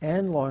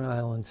and Long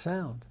Island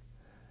Sound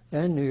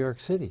and New York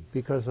City,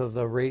 because of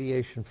the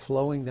radiation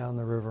flowing down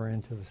the river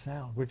into the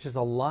Sound, which is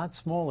a lot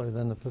smaller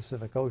than the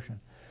Pacific Ocean.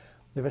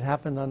 If it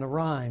happened on the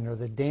Rhine or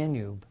the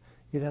Danube,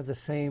 you'd have the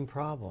same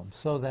problem.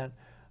 So that,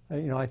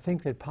 I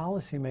think that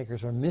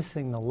policymakers are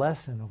missing the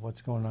lesson of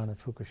what's going on at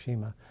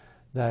Fukushima,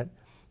 that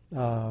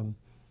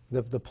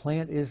the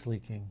plant is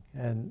leaking,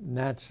 and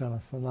Nat's done a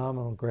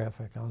phenomenal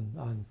graphic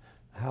on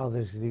how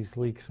these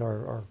leaks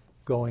are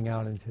going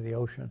out into the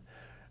ocean.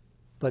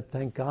 But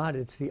thank God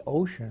it's the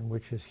ocean,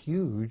 which is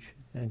huge,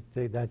 and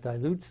that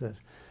dilutes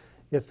this.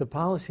 If the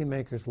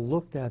policymakers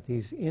looked at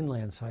these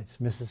inland sites,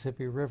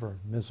 Mississippi River,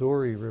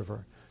 Missouri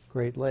River,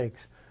 Great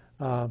Lakes,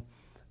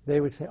 they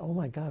would say, oh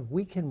my God,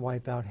 we can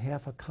wipe out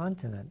half a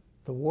continent.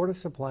 The water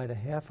supply to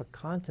half a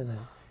continent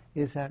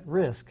is at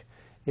risk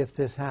if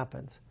this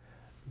happens.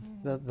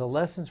 The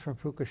lessons from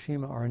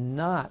Fukushima are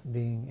not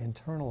being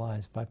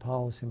internalized by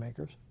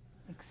policymakers.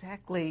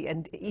 Exactly,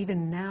 and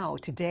even now,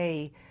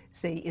 today,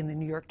 say in the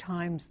New York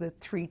Times, the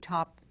 3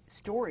 top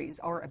stories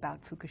are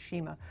about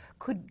Fukushima.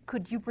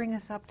 Could you bring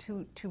us up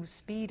to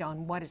speed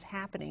on what is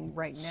happening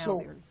right now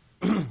So,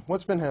 there?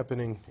 what's been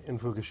happening in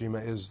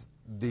Fukushima is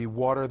the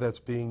water that's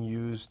being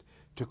used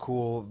to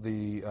cool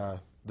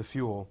the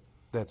fuel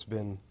that's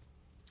been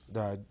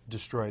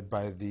destroyed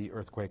by the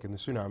earthquake and the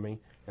tsunami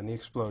and the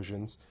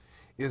explosions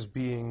is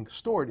being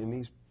stored in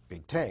these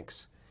big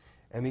tanks.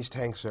 And these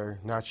tanks are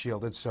not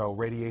shielded, so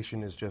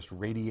radiation is just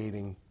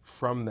radiating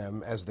from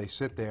them as they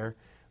sit there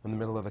in the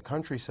middle of the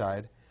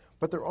countryside.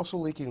 But they're also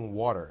leaking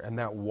water, and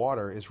that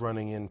water is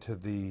running into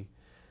the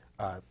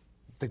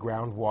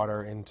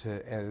groundwater,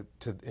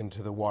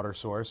 into the water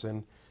source,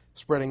 and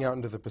spreading out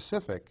into the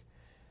Pacific.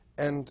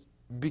 And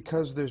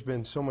because there's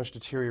been so much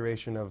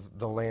deterioration of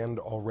the land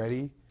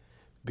already,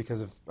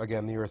 because of,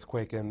 again, the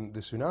earthquake and the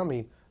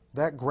tsunami,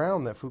 that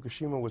ground that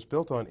Fukushima was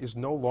built on is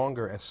no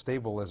longer as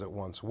stable as it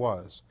once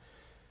was.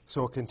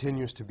 So it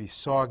continues to be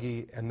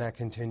soggy, and that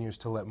continues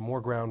to let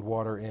more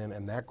groundwater in,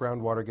 and that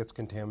groundwater gets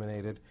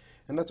contaminated,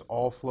 and that's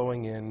all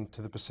flowing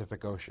into the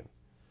Pacific Ocean.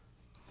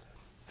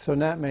 So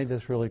Nat made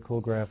this really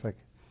cool graphic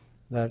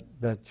that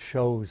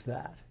shows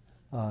that.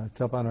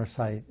 It's up on our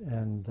site,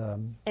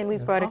 and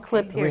we've brought a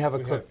clip here. We have a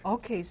clip.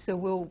 Okay, so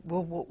we'll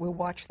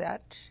watch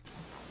that.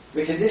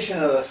 The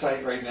condition of the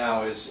site right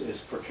now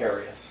is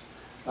precarious.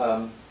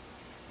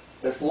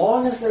 As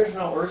long as there's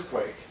no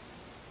earthquake,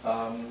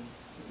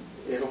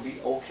 it'll be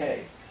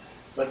okay.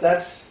 But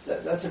that's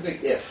a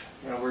big if,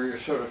 where you're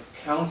sort of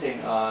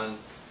counting on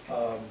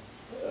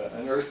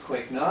an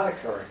earthquake not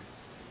occurring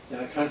in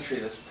a country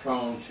that's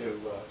prone to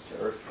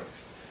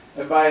earthquakes.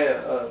 And by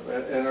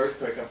an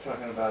earthquake, I'm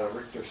talking about a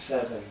Richter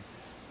 7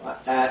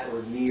 at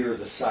or near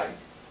the site.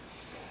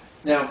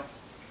 Now,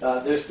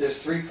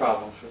 there's 3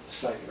 problems with the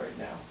site right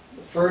now.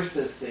 The first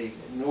is the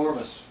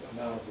enormous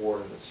amount of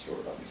water that's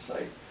stored on the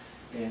site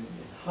in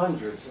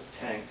hundreds of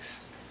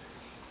tanks.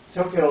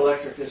 Tokyo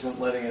Electric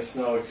isn't letting us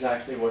know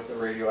exactly what the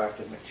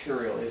radioactive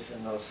material is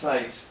in those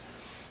sites,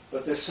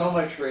 but there's so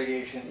much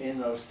radiation in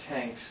those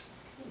tanks.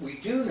 We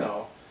do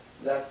know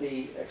that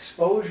the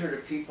exposure to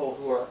people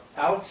who are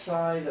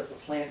outside of the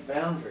plant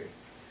boundary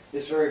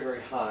is very,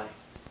 very high.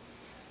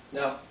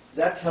 Now,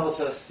 that tells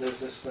us there's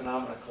this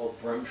phenomenon called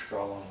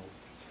Bremsstrahlung,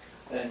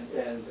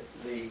 and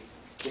the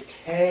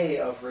decay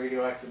of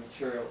radioactive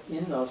material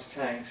in those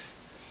tanks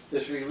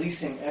is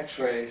releasing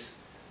X-rays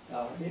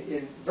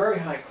in very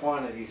high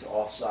quantities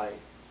off-site.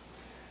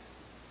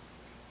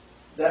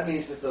 That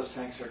means that those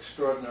tanks are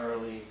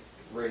extraordinarily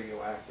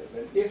radioactive.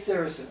 And if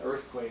there is an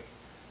earthquake,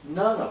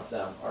 none of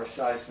them are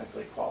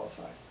seismically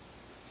qualified.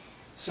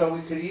 So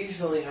we could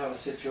easily have a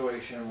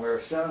situation where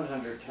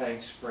 700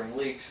 tanks spring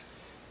leaks.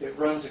 It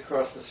runs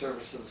across the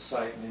surface of the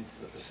site and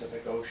into the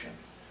Pacific Ocean.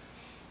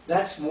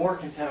 That's more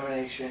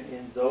contamination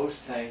in those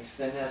tanks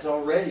than has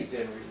already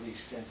been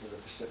released into the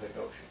Pacific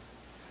Ocean.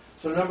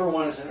 So number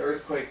 1 is an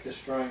earthquake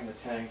destroying the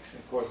tanks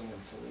and causing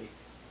them to leak.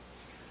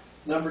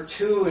 Number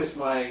 2 is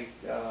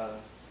the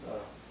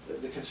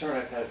concern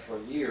I've had for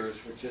years,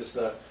 which is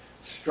the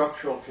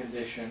structural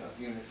condition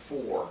of Unit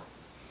 4.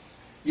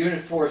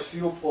 Unit 4's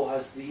fuel pool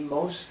has the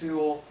most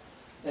fuel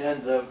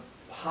and the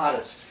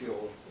hottest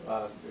fuel.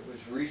 It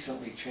was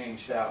recently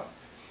changed out.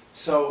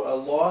 So a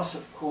loss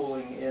of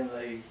cooling in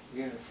the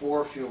Unit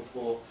 4 fuel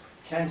pool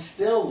can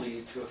still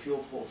lead to a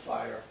fuel pool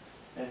fire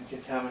and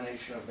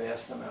contamination of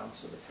vast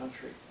amounts of the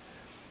country.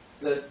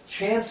 The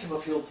chance of a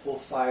fuel pool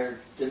fire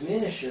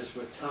diminishes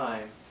with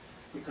time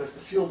because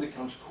the fuel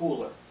becomes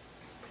cooler.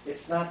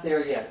 It's not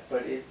there yet,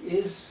 but it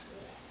is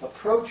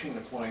approaching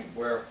the point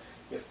where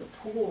if the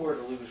pool were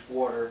to lose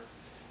water,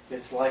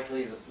 it's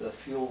likely that the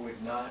fuel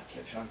would not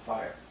catch on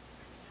fire.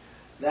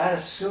 That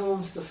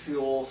assumes the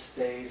fuel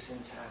stays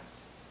intact.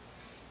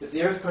 If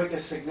the earthquake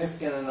is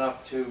significant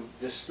enough to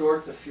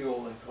distort the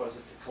fuel and cause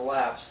it to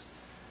collapse,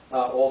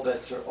 all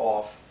bets are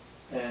off,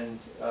 and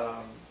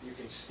you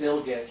can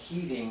still get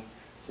heating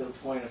to the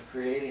point of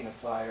creating a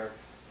fire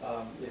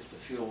if the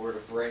fuel were to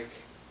break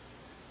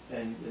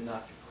and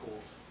not be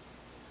cooled.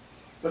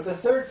 But the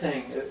third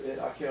thing,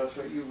 Akio, is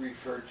what you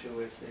referred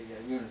to as the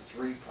Unit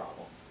 3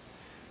 problem.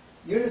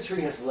 Unit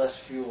 3 has less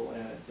fuel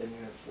in it than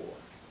Unit 4.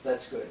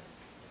 That's good.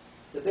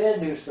 The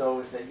bad news, though,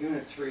 is that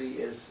Unit 3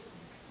 is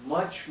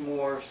much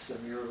more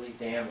severely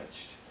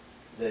damaged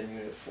than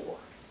Unit 4.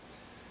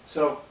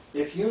 So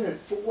if Unit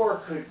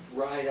 4 could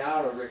ride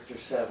out a Richter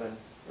 7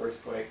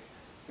 earthquake,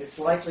 it's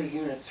likely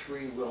Unit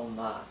 3 will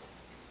not.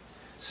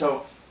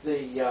 So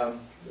the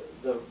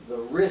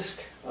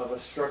risk of a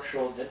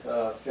structural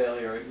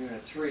failure at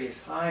Unit 3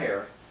 is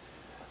higher,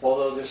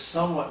 although there's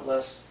somewhat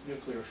less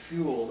nuclear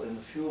fuel in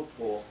the fuel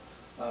pool.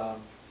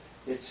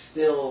 It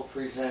still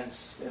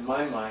presents, in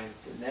my mind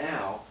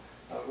now,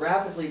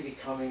 rapidly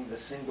becoming the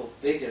single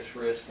biggest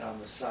risk on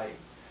the site.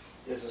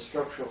 There's a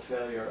structural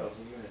failure of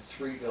the Unit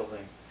 3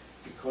 building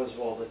because of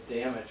all the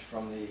damage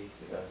from the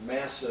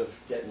massive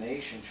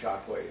detonation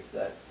shockwave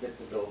that hit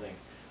the building.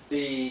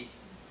 The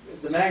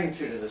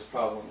magnitude of this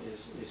problem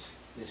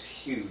is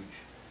huge.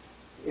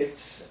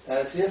 It's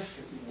as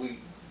if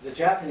the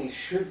Japanese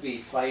should be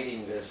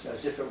fighting this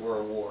as if it were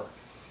a war.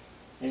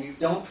 And you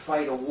don't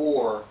fight a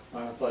war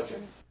on a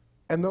budget.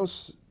 And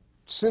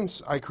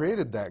since I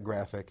created that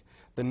graphic,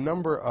 the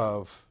number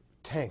of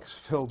tanks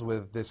filled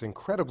with this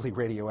incredibly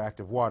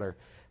radioactive water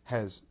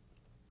has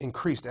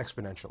increased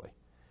exponentially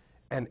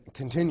and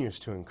continues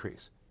to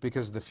increase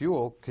because the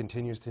fuel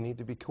continues to need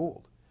to be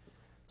cooled.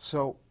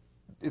 So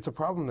it's a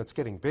problem that's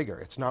getting bigger.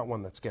 It's not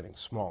one that's getting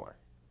smaller.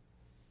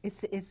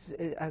 It's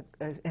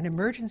an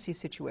emergency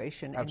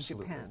situation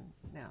Absolutely. in Japan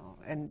now,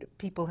 and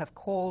people have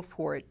called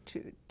for it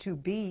to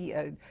be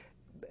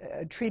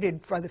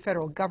treated by the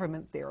federal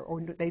government there,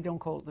 or they don't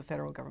call it the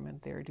federal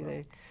government there, do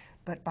they?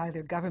 But by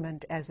their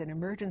government as an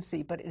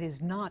emergency. But it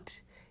is not.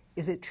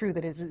 Is it true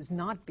that it is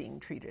not being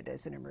treated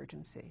as an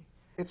emergency?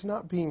 It's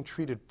not being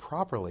treated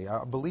properly.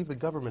 I believe the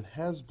government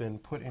has been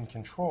put in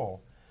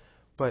control,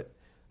 but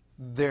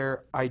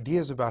their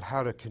ideas about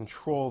how to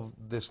control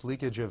this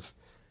leakage of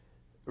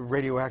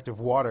radioactive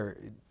water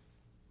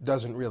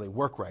doesn't really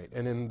work right.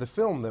 And in the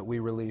film that we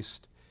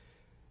released,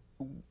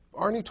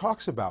 Arnie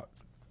talks about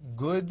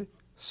good,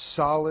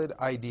 solid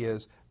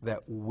ideas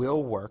that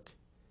will work,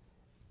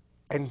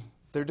 and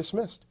they're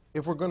dismissed.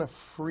 If we're going to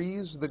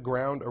freeze the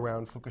ground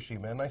around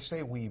Fukushima, and I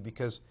say we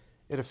because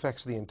it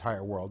affects the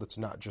entire world, it's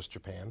not just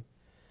Japan,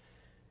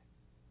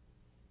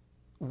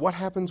 what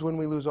happens when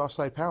we lose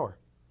off-site power?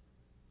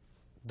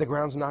 The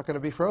ground's not going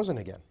to be frozen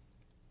again.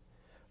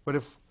 But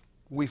if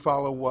we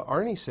follow what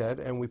Arnie said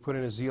and we put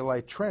in a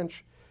zeolite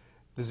trench,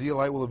 the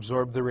zeolite will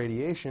absorb the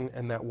radiation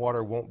and that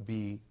water won't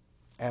be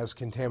as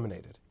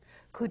contaminated.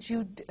 Could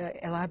you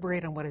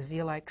elaborate on what a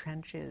zeolite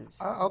trench is?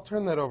 I'll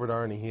turn that over to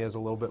Arnie. He has a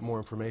little bit more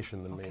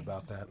information than me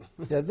about that.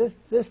 Yeah,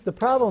 the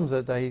problems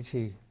at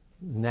Daiichi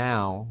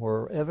now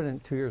were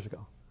evident 2 years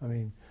ago. I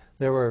mean,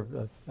 there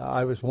were.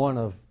 I was one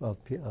of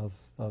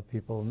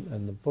people,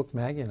 and the book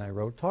Maggie and I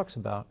wrote talks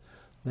about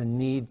the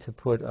need to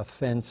put a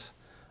fence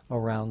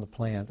around the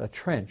plant, a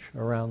trench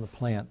around the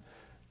plant,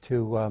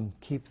 to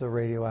keep the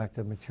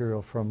radioactive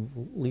material from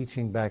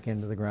leaching back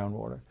into the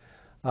groundwater.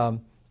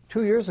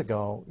 2 years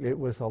ago, it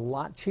was a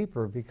lot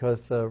cheaper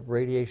because the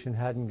radiation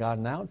hadn't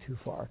gotten out too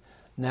far.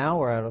 Now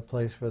we're at a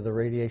place where the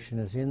radiation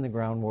is in the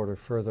groundwater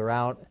further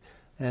out,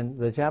 and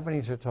the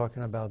Japanese are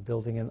talking about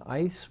building an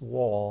ice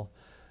wall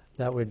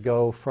that would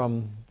go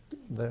from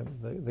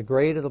the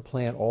grade of the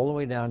plant all the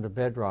way down to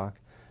bedrock,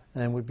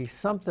 and would be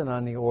something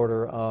on the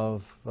order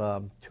of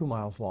 2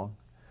 miles long.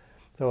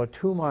 So a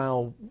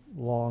 2-mile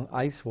long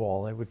ice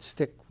wall, they would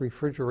stick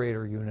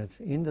refrigerator units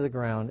into the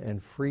ground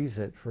and freeze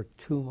it for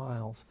 2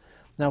 miles.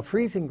 Now,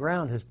 freezing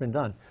ground has been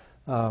done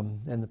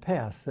in the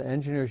past. The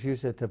engineers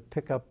used it to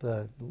pick up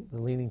the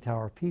Leaning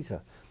Tower of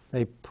Pisa.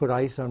 They put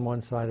ice on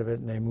one side of it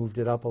and they moved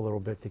it up a little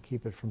bit to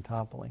keep it from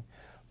toppling.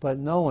 But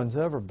no one's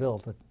ever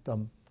built a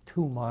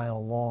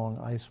 2-mile long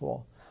ice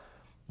wall.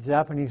 The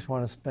Japanese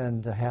want to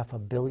spend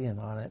 $500 million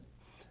on it,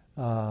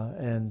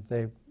 and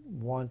they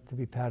want to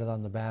be patted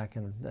on the back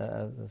and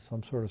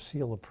some sort of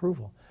seal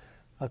approval.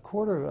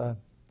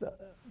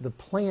 The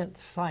plant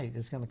site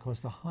is going to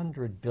cost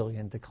 $100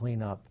 billion to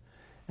clean up,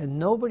 and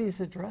nobody's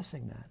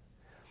addressing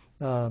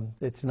that.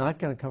 It's not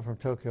going to come from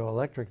Tokyo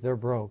Electric; they're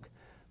broke.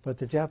 But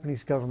the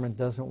Japanese government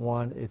doesn't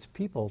want its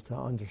people to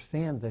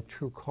understand the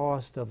true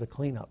cost of the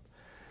cleanup.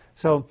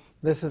 So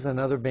this is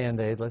another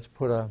Band-Aid. Let's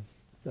put a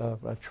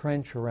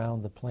trench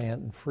around the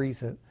plant and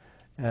freeze it.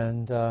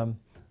 And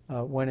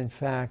when in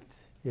fact,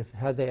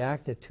 had they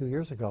acted 2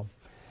 years ago,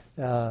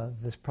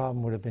 this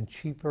problem would have been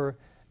cheaper,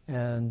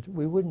 and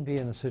we wouldn't be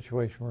in the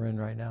situation we're in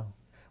right now.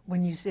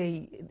 When you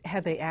say,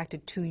 had they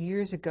acted 2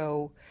 years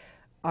ago,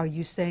 are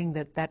you saying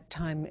that that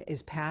time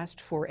is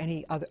past for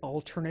any other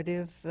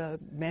alternative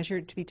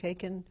measure to be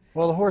taken?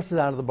 Well, the horse is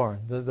out of the barn.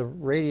 The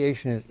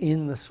radiation is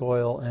in the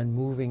soil and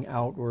moving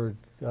outward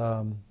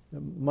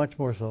much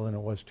more so than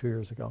it was 2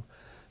 years ago.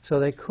 So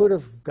they could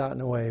have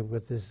gotten away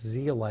with this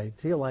zeolite.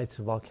 Zeolite's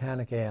a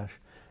volcanic ash.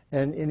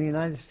 And in the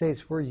United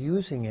States, we're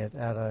using it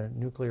at a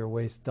nuclear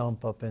waste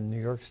dump up in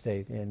New York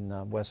State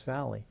in West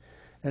Valley.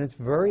 And it's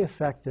very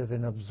effective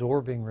in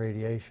absorbing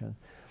radiation.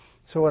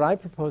 So what I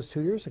proposed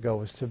 2 years ago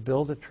was to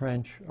build a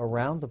trench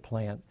around the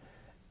plant.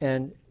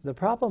 And the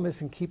problem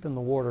isn't keeping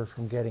the water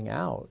from getting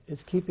out.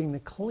 It's keeping the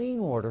clean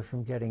water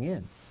from getting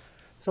in.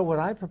 So what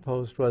I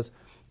proposed was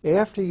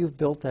After you've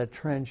built that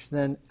trench,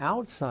 then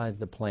outside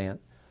the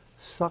plant,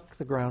 suck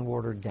the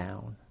groundwater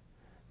down.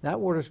 That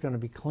water is going to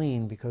be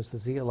clean because the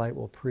zeolite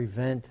will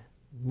prevent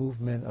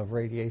movement of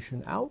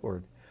radiation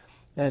outward.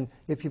 And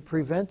if you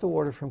prevent the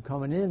water from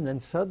coming in, then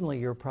suddenly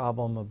your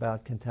problem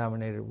about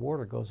contaminated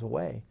water goes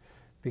away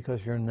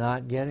because you're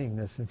not getting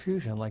this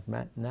infusion like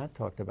Nat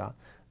talked about,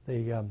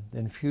 the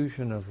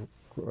infusion of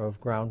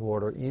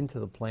groundwater into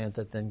the plant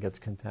that then gets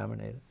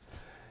contaminated.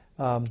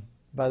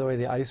 By the way,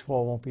 the ice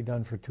wall won't be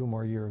done for 2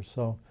 more years,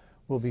 so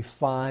we'll be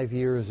 5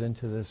 years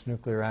into this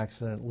nuclear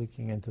accident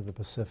leaking into the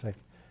Pacific,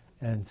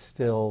 and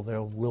still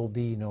there will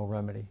be no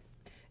remedy.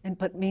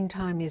 But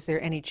meantime, is there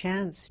any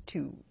chance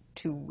to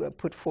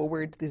put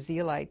forward the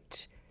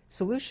zeolite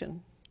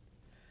solution?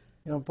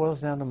 You know, it boils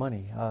down to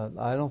money.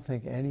 I don't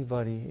think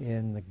anybody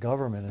in the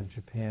government of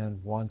Japan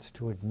wants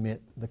to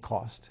admit the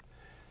cost,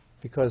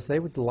 because they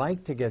would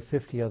like to get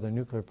 50 other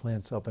nuclear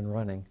plants up and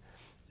running.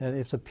 And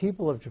if the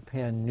people of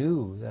Japan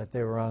knew that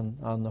they were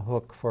on the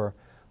hook for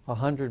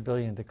 $100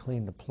 billion to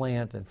clean the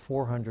plant and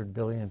 $400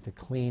 billion to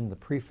clean the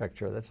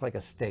prefecture, that's like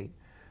a state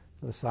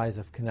the size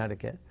of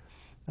Connecticut.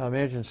 Now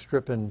imagine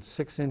stripping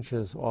 6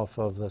 inches off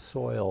of the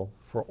soil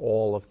for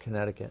all of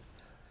Connecticut.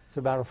 It's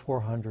about a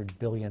 $400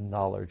 billion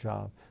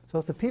job. So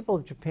if the people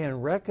of Japan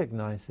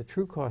recognize the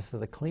true cost of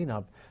the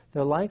cleanup,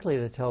 they're likely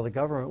to tell the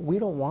government, we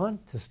don't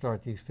want to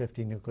start these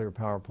 50 nuclear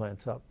power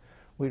plants up.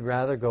 We'd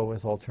rather go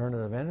with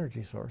alternative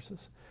energy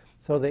sources.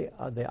 So the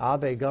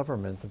Abe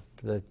government,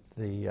 the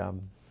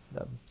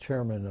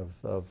chairman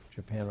of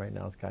Japan right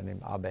now, is a guy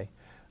named Abe.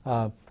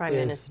 Prime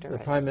Minister. The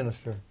right? Prime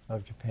Minister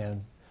of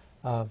Japan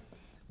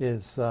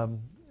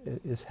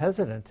is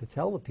hesitant to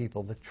tell the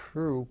people the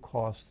true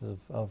cost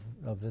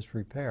of this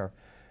repair,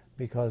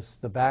 because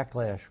the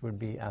backlash would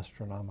be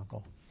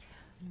astronomical.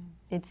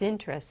 It's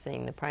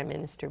interesting, the Prime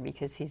Minister,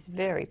 because he's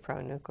very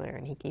pro-nuclear,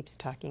 and he keeps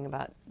talking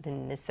about the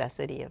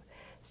necessity of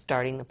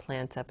starting the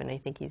plants up, and I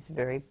think he's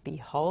very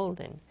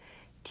beholden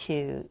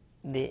to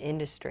the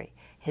industry.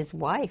 His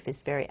wife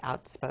is very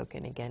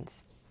outspoken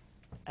against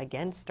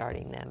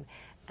starting them,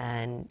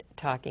 and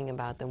talking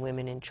about the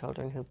women and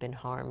children who've been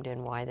harmed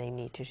and why they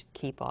need to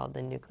keep all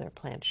the nuclear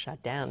plants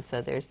shut down.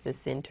 So there's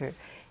this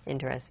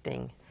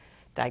interesting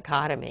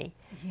dichotomy.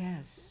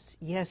 Yes,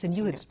 yes, and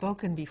you had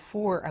spoken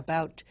before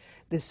about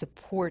the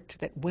support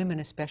that women,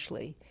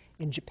 especially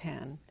in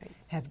Japan,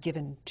 have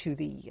given to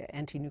the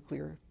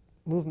anti-nuclear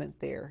movement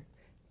there,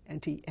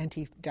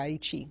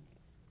 anti-Daiichi.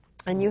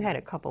 And you had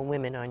a couple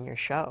women on your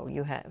show.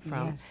 You had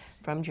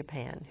from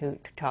Japan who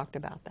talked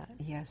about that.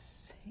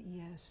 Yes,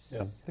 yes.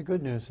 Yeah. The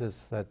good news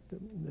is that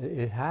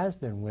it has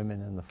been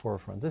women in the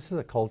forefront. This is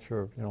a culture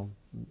of,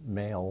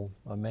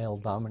 a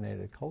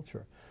male-dominated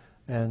culture,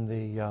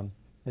 and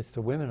it's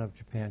the women of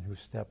Japan who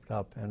stepped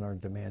up and are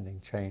demanding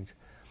change.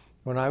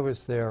 When I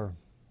was there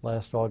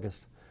last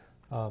August,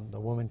 the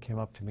woman came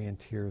up to me in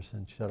tears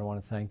and she said, "I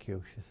want to thank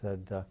you." She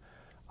said,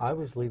 "I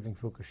was leaving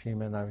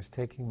Fukushima and I was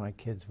taking my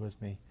kids with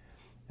me.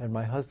 And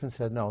my husband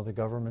said, no, the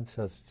government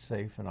says it's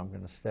safe and I'm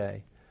going to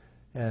stay."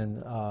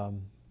 And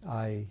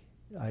I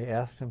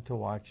asked him to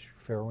watch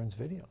Fairewinds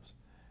videos.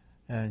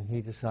 And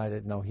he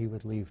decided, no, he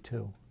would leave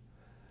too.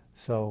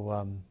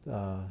 So,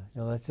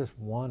 that's just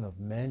one of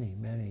many,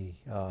 many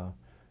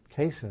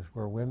cases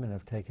where women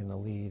have taken the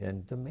lead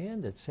and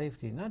demanded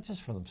safety, not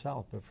just for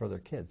themselves, but for their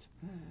kids.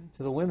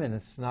 To the women,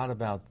 it's not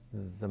about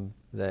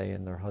they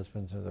and their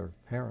husbands or their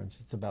parents.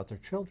 It's about their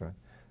children.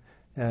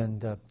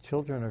 And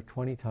children are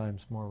 20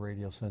 times more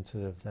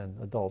radiosensitive than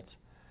adults.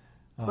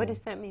 What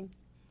does that mean?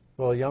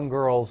 Well, young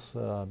girls,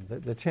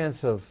 the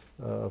chance of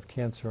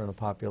cancer in a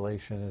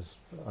population is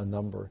a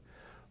number,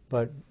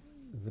 but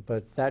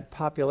that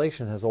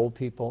population has old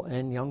people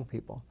and young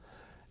people.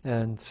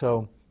 And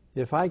so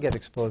if I get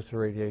exposed to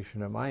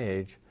radiation at my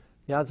age,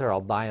 the odds are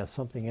I'll die of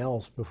something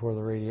else before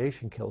the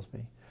radiation kills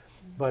me.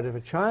 But if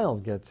a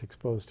child gets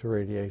exposed to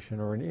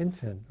radiation, or an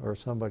infant or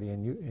somebody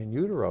in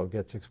utero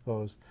gets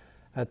exposed,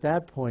 at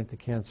that point, the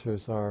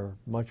cancers are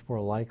much more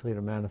likely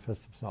to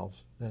manifest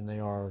themselves than they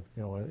are,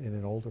 in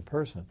an older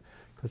person,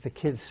 because the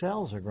kid's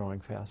cells are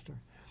growing faster.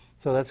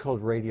 So that's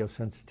called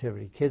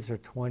radiosensitivity. Kids are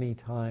 20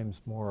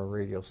 times more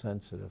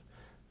radiosensitive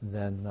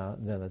than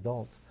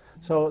adults.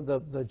 So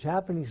the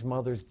Japanese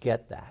mothers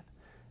get that,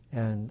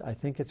 and I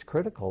think it's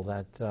critical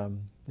that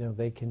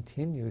they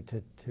continue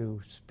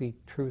to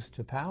speak truth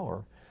to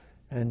power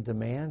and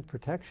demand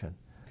protection.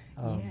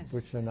 Yes.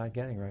 Which they're not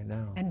getting right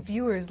now. And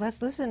viewers,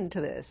 let's listen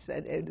to this.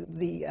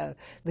 The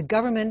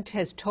government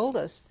has told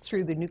us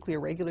through the Nuclear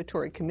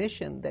Regulatory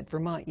Commission that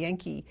Vermont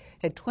Yankee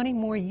had 20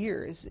 more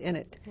years in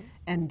it,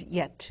 and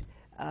yet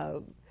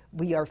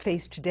we are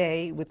faced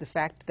today with the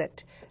fact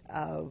that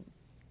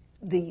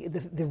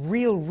the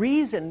real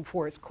reason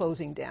for its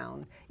closing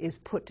down is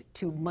put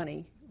to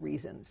money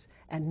reasons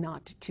and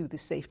not to the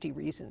safety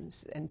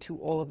reasons and to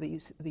all of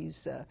these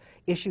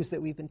issues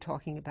that we've been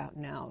talking about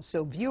now.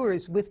 So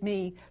viewers, with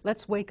me,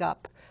 let's wake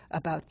up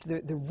about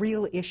the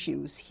real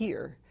issues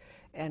here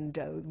and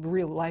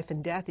real life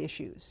and death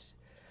issues.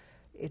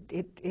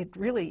 It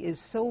really is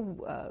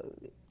so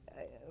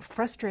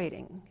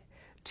frustrating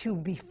to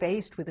be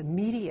faced with a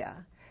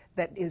media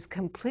that is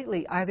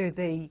completely, either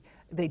they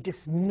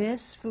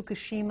dismiss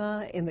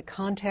Fukushima in the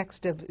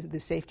context of the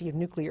safety of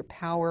nuclear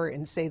power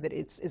and say that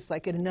it's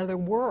like in another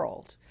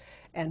world.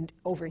 And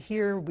over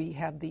here we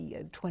have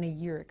the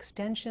 20-year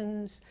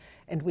extensions,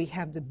 and we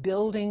have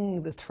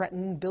the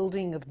threatened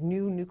building of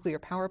new nuclear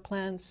power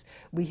plants.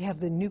 We have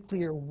the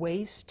nuclear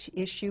waste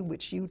issue,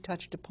 which you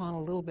touched upon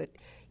a little bit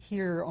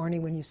here,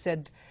 Arnie, when you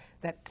said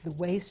that the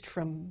waste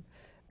from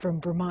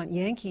Vermont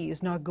Yankee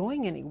is not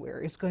going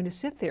anywhere. It's going to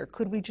sit there.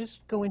 Could we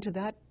just go into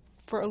that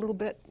for a little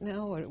bit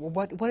now? Or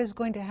what is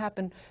going to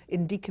happen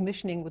in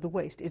decommissioning with the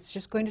waste? It's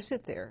just going to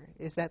sit there.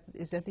 Is that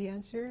the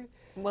answer?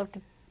 Well,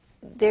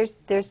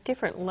 there's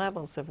different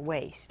levels of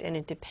waste, and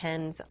it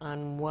depends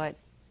on what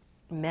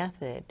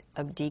method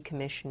of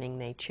decommissioning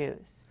they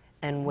choose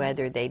and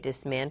whether they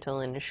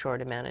dismantle in a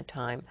short amount of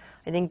time.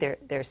 I think there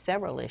are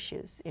several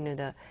issues. You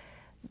know,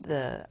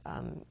 the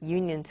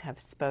unions have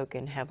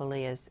spoken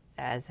heavily,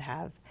 as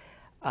have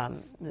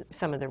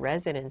some of the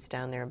residents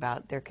down there,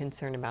 about their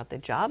concern about the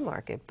job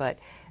market. But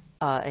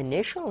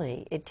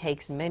initially, it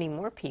takes many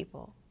more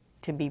people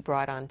to be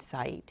brought on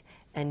site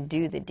and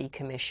do the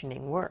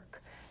decommissioning work.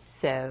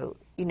 So,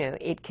 you know,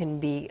 it can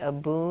be a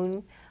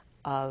boon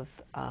for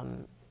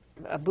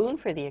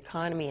the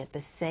economy at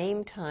the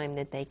same time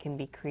that they can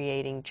be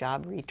creating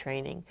job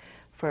retraining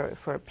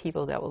for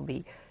people that will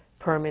be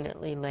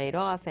permanently laid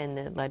off, and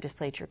the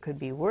legislature could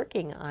be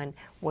working on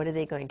what are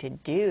they going to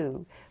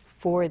do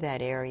for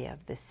that area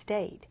of the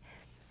state.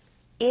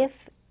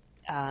 If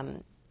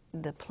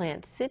the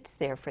plant sits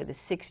there for the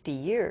 60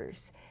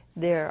 years,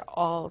 there are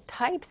all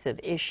types of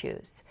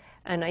issues.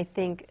 And I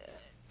think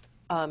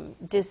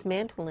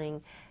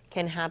dismantling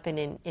can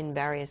happen in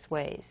various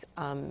ways.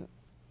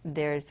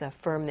 There's a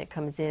firm that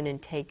comes in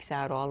and takes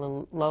out all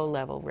the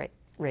low-level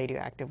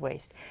radioactive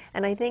waste.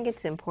 And I think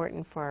it's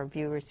important for our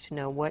viewers to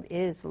know what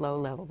is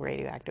low-level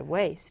radioactive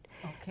waste.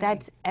 Okay.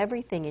 That's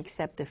everything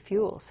except the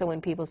fuel. So when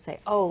people say,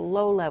 oh,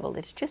 low-level,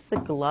 it's just the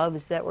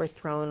gloves that were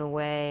thrown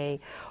away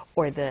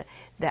or the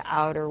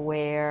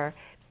outerwear.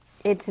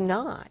 It's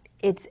not.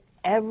 It's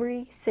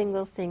every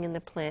single thing in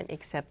the plant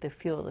except the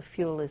fuel. The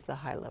fuel is the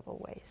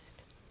high-level waste.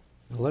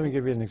 Well, let me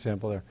give you an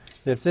example there.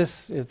 If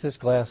this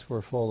glass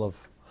were full of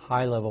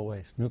high-level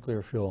waste,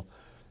 nuclear fuel,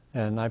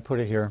 and I put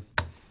it here,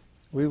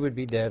 we would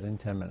be dead in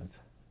 10 minutes.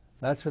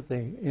 That's what the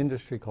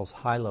industry calls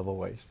high-level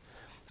waste.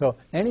 So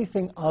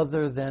anything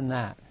other than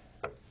that,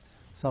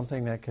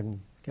 something that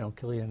can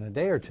kill you in a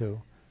day or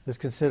two, is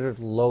considered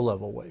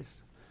low-level waste.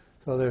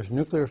 So there's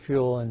nuclear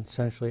fuel and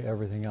essentially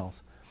everything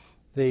else.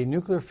 The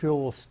nuclear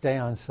fuel will stay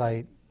on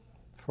site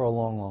for a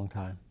long, long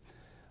time.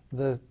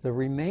 The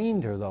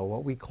remainder, though,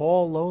 what we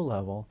call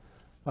low-level,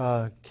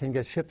 can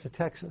get shipped to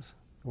Texas,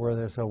 where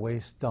there's a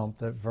waste dump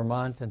that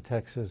Vermont and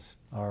Texas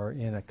are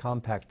in a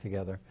compact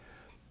together.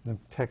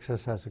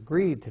 Texas has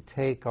agreed to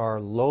take our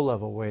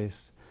low-level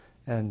waste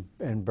and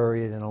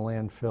bury it in a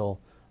landfill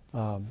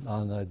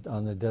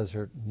on the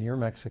desert near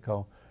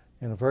Mexico,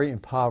 in a very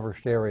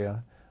impoverished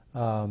area,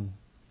 they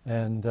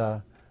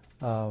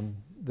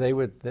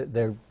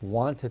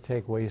want to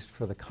take waste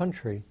for the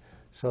country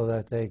so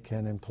that they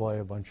can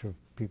employ a bunch of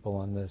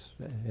people in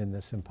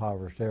this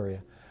impoverished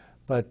area.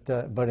 But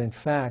in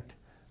fact,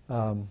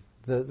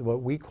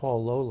 what we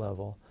call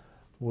low-level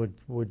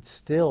would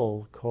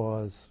still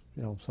cause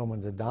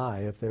someone to die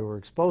if they were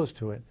exposed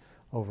to it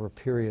over a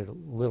period a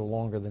little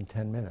longer than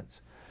 10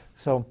 minutes.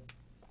 So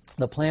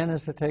the plan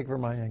is to take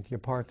Vermont Yankee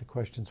apart. The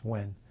question's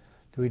when.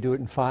 Do we do it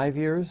in 5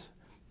 years,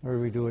 or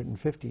do we do it in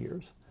 50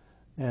 years?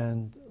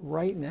 And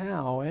right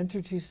now,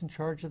 Entergy's in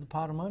charge of the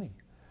pot of money.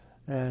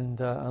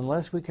 And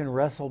unless we can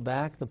wrestle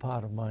back the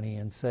pot of money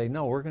and say,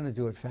 no, we're going to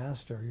do it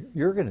faster,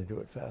 you're going to do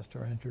it faster,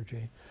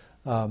 Entergy,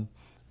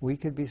 we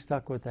could be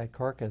stuck with that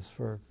carcass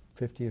for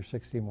 50 or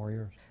 60 more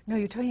years. No,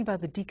 you're talking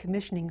about the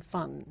decommissioning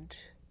fund.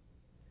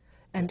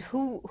 And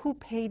who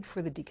paid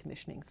for the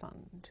decommissioning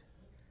fund?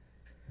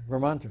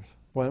 Vermonters.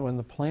 When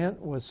the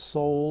plant was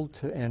sold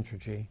to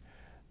Entergy,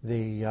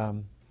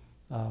 there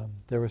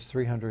was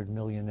 $300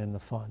 million in the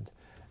fund.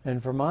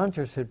 And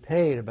Vermonters had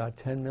paid about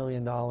 $10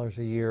 million a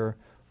year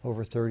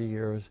over 30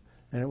 years,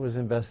 and it was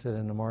invested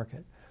in the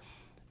market.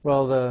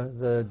 Well,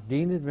 the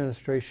Dean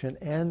administration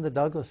and the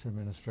Douglas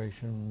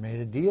administration made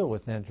a deal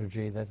with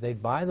Entergy that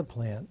they'd buy the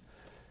plant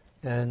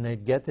and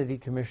they'd get the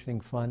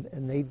decommissioning fund,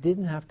 and they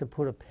didn't have to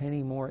put a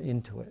penny more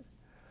into it,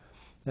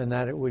 and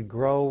that it would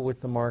grow with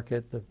the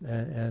market,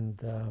 and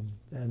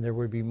there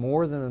would be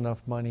more than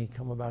enough money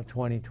come about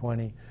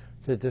 2020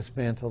 to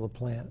dismantle the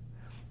plant.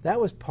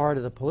 That was part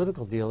of the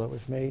political deal that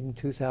was made in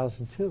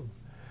 2002.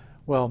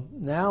 Well,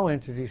 now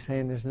Entergy's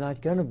saying there's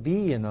not going to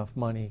be enough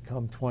money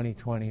come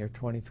 2020 or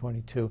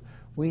 2022.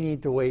 We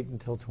need to wait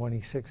until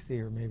 2060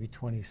 or maybe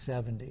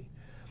 2070.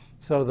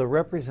 So the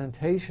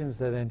representations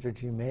that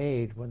Entergy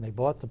made when they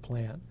bought the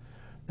plant,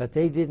 that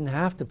they didn't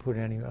have to put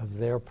any of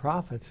their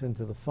profits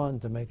into the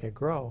fund to make it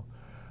grow,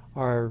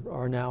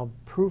 are now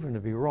proven to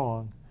be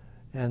wrong.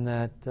 and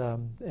that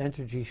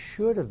Entergy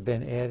should have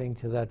been adding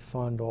to that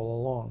fund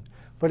all along.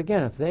 But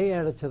again, if they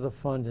added to the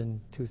fund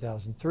in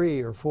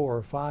 2003 or 4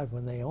 or 5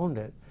 when they owned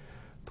it,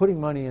 putting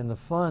money in the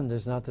fund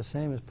is not the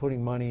same as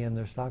putting money in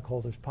their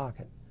stockholders'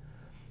 pocket.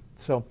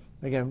 So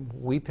again,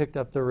 we picked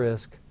up the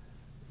risk,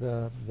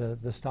 the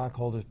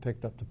stockholders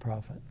picked up the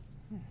profit.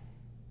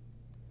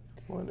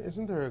 Well, and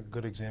isn't there a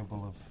good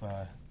example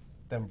of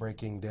them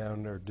breaking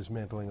down or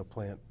dismantling a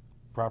plant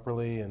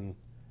properly in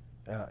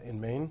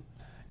Maine?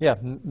 Yeah,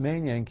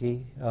 Maine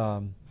Yankee. We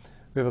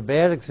have a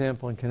bad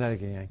example in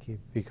Connecticut Yankee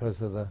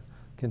because of the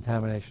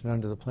contamination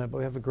under the plant, but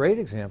we have a great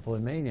example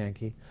in Maine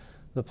Yankee.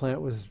 The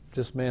plant was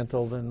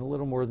dismantled in a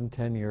little more than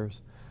 10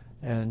 years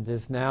and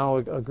is now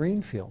a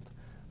green field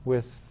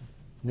with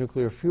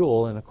nuclear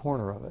fuel in a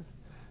corner of it.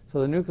 So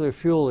the nuclear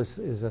fuel is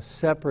a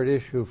separate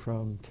issue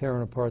from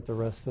tearing apart the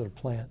rest of the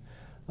plant.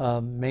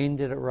 Maine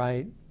did it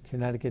right,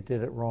 Connecticut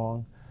did it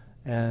wrong,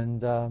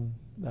 and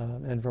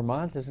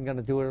Vermont isn't going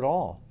to do it at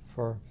all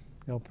for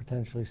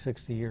potentially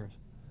 60 years.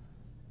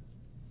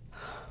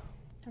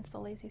 That's the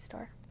lazy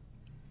store.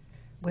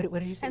 What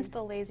did you say? Hence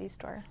the lazy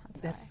store.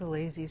 That's the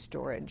lazy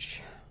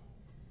storage.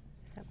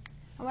 Yep.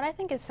 And what I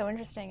think is so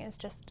interesting is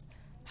just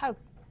how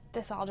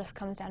this all just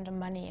comes down to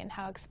money and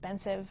how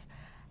expensive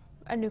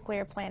a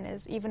nuclear plant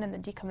is, even in the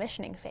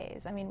decommissioning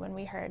phase. I mean, when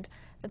we heard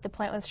that the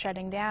plant was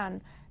shutting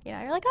down,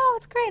 you're like, oh,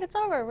 it's great, it's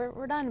over,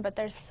 we're done. But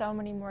there's so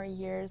many more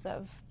years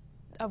of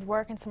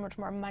work and so much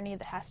more money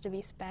that has to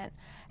be spent.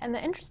 And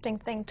the interesting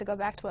thing, to go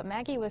back to what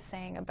Maggie was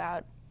saying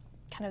about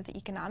kind of the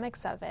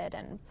economics of it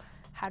and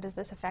how does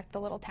this affect the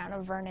little town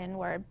of Vernon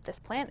where this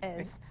plant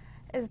is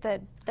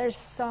that there's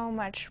so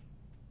much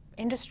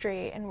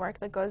industry and work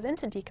that goes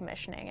into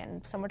decommissioning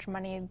and so much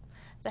money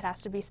that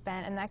has to be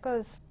spent, and that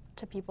goes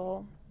to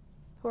people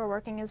who are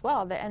working as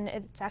well. And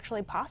it's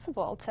actually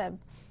possible to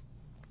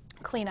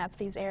clean up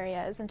these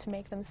areas and to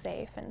make them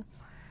safe, and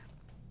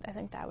I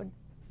think that would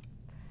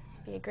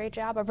be a great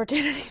job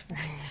opportunity.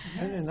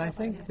 And I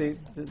think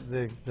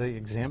the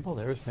example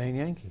there is Maine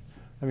Yankee.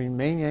 I mean,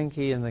 Maine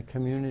Yankee and the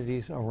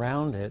communities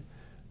around it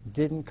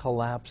didn't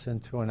collapse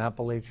into an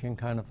Appalachian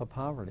kind of a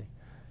poverty.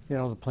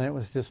 The plant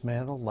was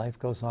dismantled, life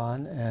goes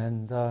on,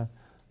 and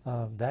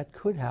that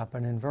could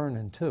happen in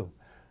Vernon too.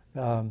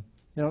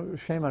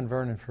 Shame on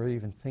Vernon for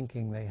even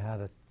thinking they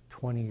had a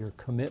 20-year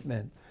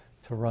commitment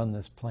to run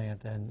this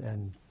plant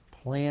and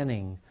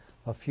planning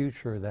a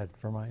future that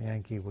Vermont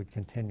Yankee would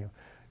continue.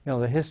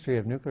 The history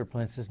of nuclear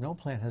plants is no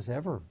plant has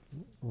ever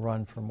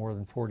run for more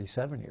than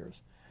 47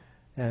 years.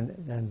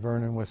 And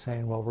Vernon was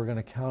saying, well, we're going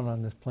to count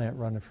on this plant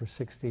running for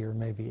 60 or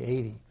maybe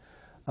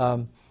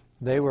 80.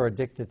 They were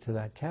addicted to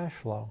that cash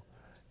flow.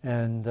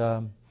 And,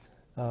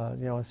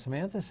 as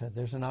Samantha said,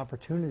 there's an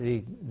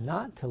opportunity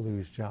not to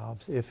lose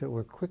jobs if it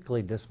were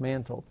quickly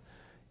dismantled.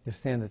 You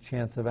stand a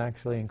chance of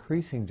actually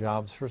increasing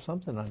jobs for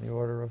something on the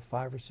order of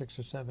 5 or 6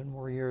 or 7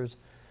 more years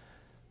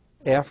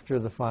after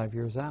the 5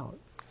 years out.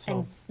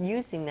 So, and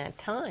using that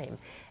time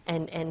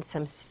and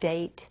some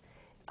state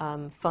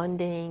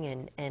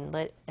funding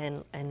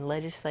and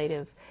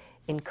legislative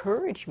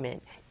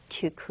encouragement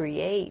to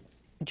create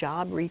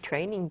job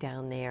retraining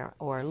down there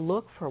or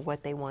look for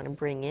what they want to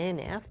bring in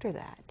after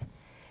that.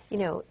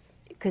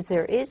 Because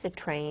there is a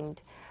trained,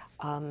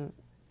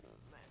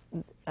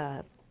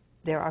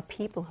 there are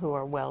people who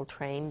are well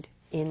trained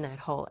in that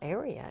whole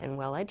area and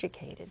well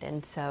educated,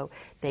 and so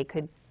they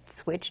could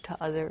switch to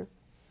other.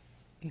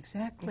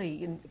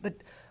 Exactly. But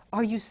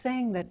are you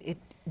saying that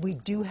we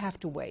do have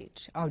to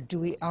wait? Or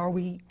are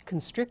we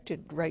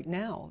constricted right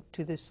now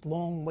to this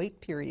long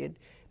wait period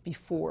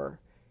before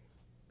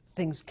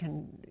things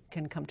can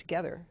come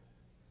together?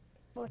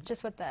 Well, it's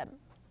just what the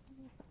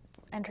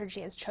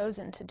Entergy has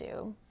chosen to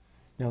do.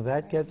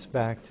 That gets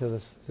back to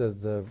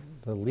the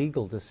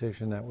legal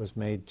decision that was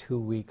made 2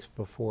 weeks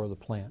before the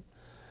plant.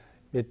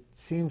 It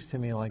seems to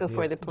me like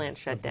before the plant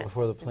shut down.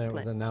 Before the plant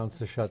was announced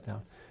the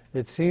shutdown.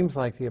 It seems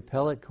like the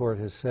appellate court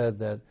has said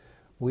that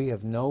we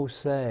have no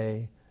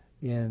say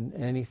in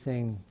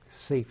anything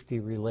safety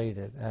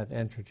related at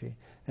Entergy.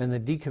 And the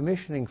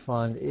decommissioning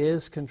fund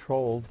is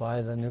controlled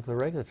by the Nuclear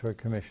Regulatory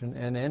Commission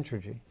and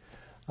Entergy.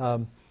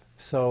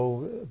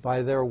 So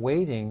by their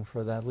waiting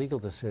for that legal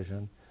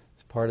decision,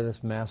 it's part of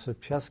this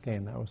massive chess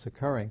game that was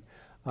occurring.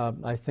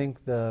 I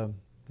think the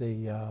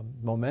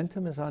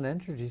momentum is on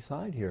Entergy's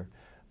side here.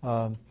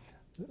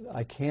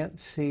 I can't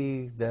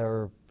see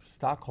their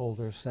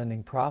stockholders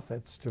sending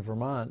profits to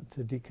Vermont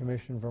to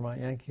decommission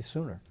Vermont Yankee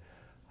sooner.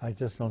 I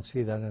just don't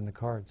see that in the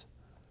cards.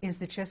 Is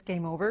the chess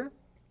game over?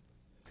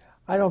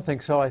 I don't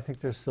think so. I think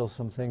there's still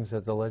some things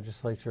that the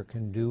legislature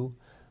can do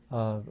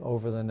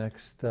over the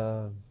next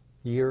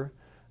year.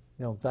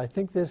 I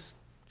think this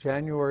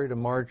January to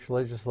March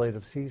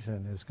legislative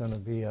season is going to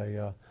be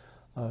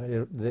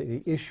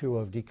the issue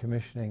of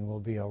decommissioning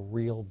will be a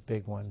real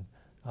big one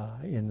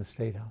in the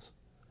State House.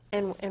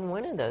 And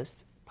one of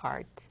those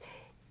parts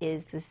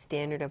is the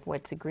standard of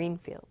what's a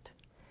greenfield.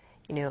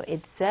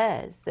 It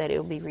says that it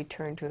will be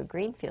returned to a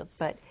greenfield,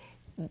 but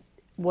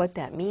what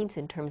that means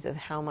in terms of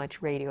how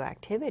much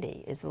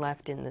radioactivity is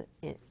left in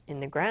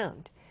the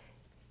ground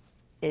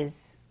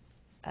is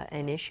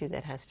an issue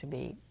that has to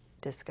be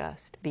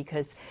discussed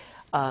because,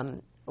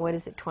 what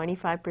is it,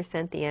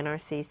 25% the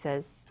NRC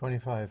says?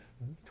 25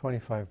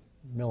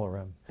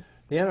 millirem.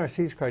 The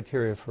NRC's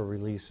criteria for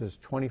release is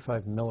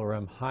 25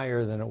 millirem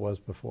higher than it was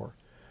before.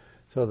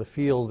 So the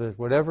field,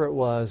 whatever it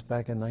was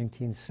back in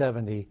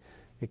 1970,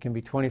 it can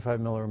be 25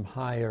 millirem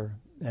higher,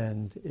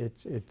 and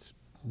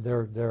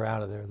they're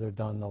out of there. They're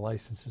done. The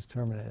license is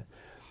terminated.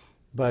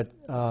 But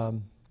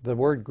the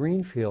word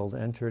greenfield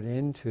entered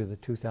into the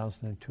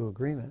 2002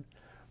 agreement,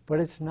 but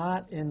it's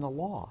not in the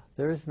law.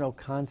 There is no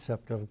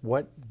concept of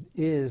what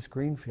is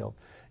greenfield.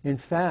 In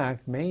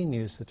fact, Maine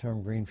used the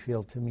term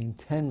greenfield to mean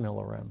 10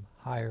 millirem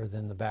higher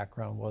than the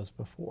background was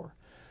before.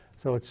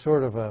 So it's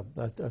sort of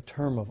a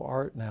term of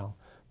art now,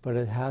 but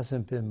it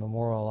hasn't been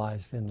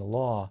memorialized in the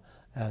law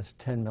as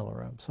 10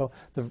 millirem. So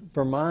the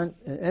Vermont,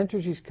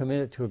 Entergy's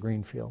committed to a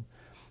greenfield.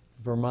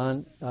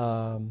 Vermont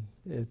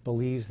it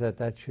believes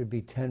that should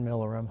be 10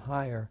 millirem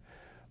higher,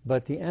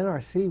 but the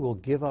NRC will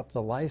give up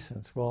the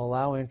license, will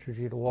allow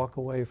Entergy to walk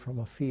away from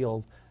a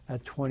field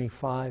at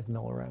 25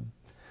 millirem.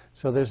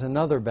 So there's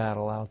another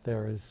battle out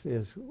there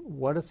is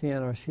what if the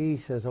NRC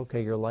says,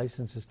 okay, your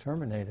license is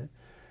terminated,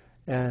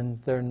 and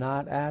they're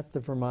not at the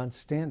Vermont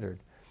standard?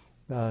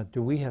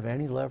 Do we have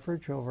any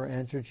leverage over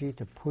Entergy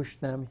to push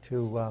them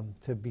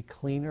to be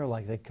cleaner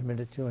like they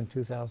committed to in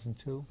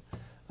 2002?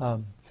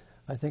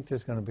 I think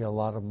there's going to be a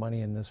lot of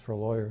money in this for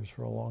lawyers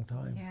for a long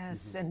time.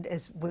 Yes, and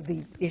as with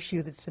the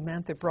issue that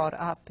Samantha brought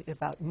up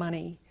about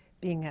money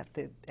being at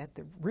the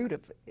root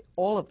of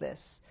all of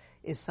this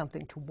is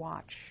something to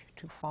watch,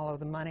 to follow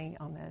the money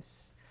on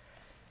this.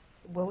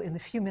 Well, in the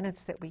few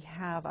minutes that we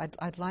have,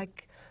 I'd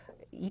like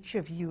each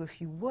of you,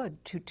 if you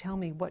would, to tell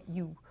me what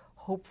you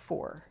hope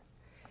for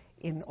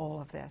in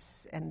all of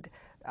this. And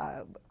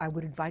I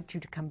would invite you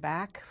to come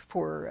back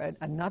for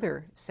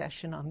another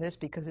session on this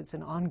because it's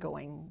an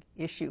ongoing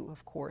issue,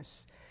 of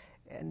course,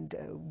 and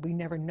we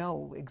never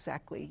know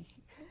exactly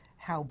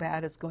how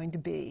bad it's going to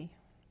be,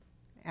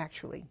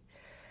 actually.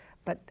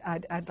 But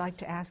I'd like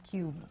to ask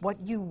you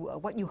what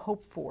you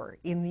hope for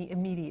in the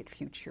immediate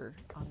future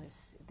on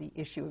the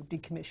issue of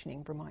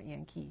decommissioning Vermont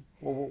Yankee.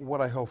 Well,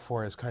 what I hope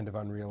for is kind of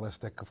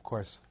unrealistic, of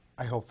course.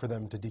 I hope for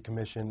them to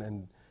decommission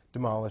and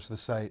demolish the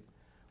site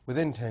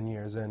within 10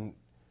 years and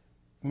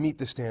meet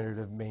the standard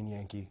of Maine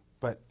Yankee,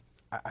 but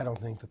I don't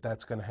think that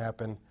that's going to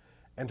happen.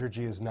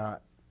 Entergy has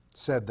not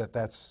said that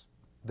that's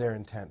their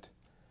intent.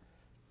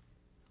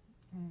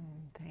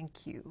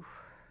 Thank you.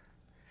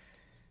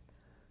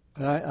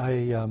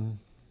 And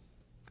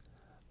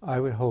I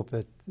would hope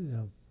that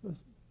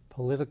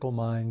political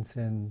minds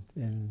in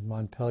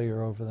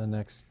Montpelier over the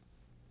next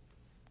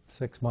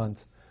 6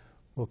 months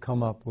will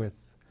come up with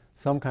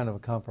some kind of a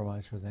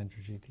compromise with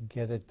Entergy to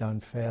get it done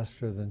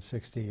faster than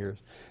 60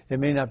 years. It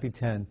may not be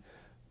 10,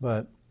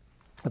 but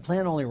the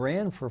plant only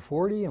ran for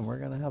 40 and we're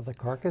going to have the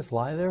carcass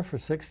lie there for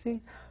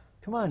 60?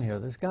 Come on here,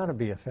 there's got to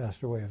be a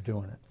faster way of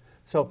doing it.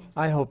 So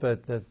I hope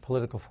that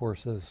political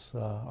forces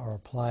are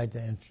applied to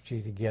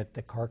Entergy to get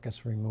the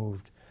carcass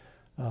removed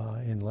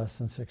in less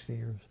than 60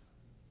 years.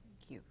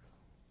 Thank you.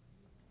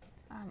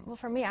 Well,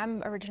 for me,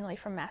 I'm originally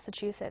from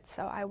Massachusetts,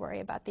 so I worry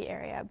about the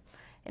area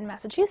in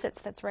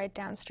Massachusetts that's right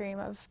downstream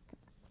of,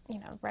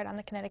 right on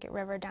the Connecticut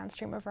River,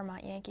 downstream of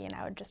Vermont Yankee, and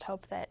I would just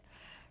hope that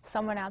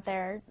someone out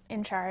there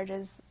in charge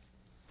is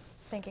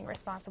thinking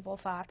responsible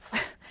thoughts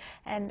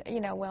and,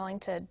 willing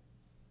to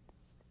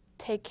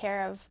take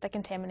care of the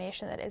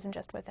contamination that isn't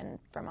just within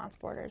Vermont's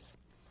borders.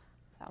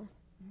 So,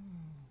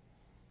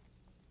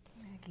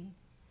 Maggie?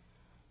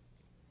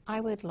 I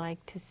would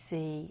like to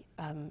see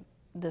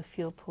the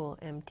fuel pool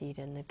emptied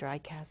and the dry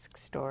cask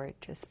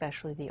storage,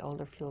 especially the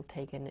older fuel,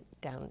 taken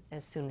down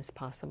as soon as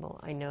possible.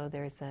 I know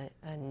there's a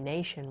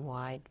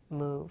nationwide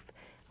move.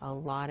 A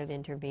lot of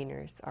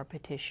interveners are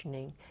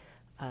petitioning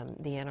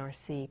the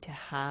NRC to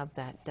have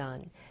that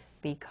done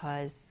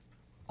because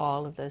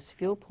all of those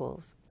fuel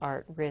pools are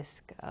at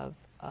risk of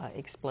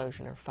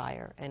explosion or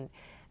fire. And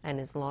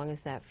as long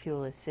as that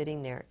fuel is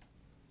sitting there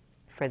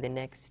for the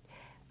next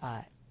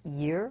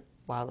year,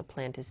 while the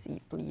plant is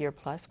year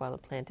plus, while the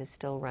plant is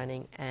still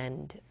running,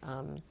 and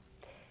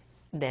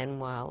then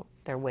while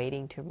they're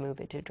waiting to move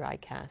it to dry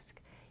cask,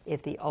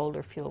 if the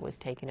older fuel was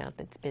taken out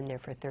that's been there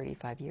for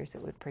 35 years,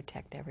 it would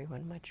protect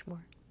everyone much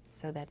more.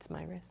 So that's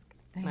my risk,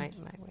 my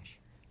wish.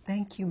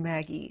 Thank you,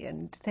 Maggie,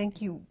 and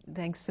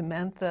thanks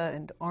Samantha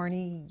and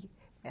Arnie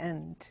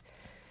and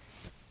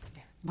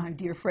my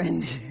dear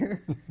friend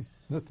here,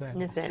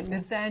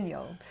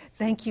 Nathaniel.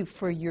 Thank you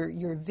for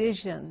your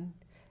vision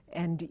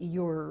and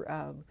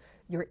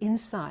your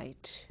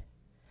insight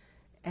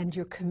and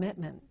your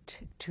commitment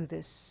to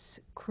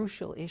this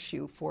crucial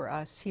issue for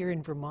us here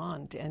in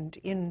Vermont and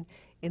in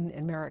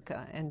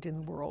America and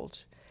in the world.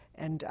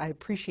 And I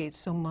appreciate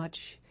so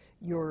much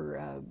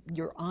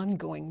your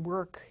ongoing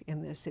work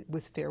in this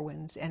with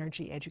Fairewinds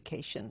Energy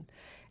Education.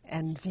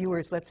 And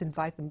viewers, let's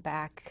invite them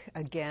back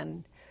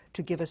again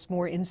to give us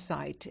more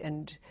insight,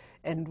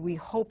 and we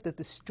hope that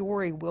the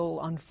story will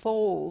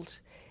unfold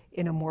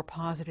in a more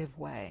positive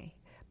way.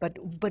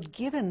 But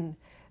given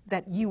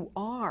that you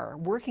are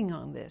working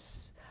on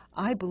this,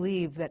 I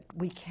believe that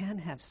we can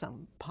have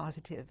some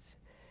positive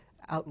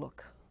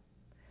outlook.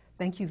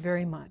 Thank you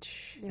very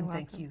much. You're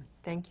welcome. Thank you.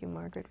 Thank you,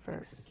 Margaret, for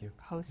Thanks.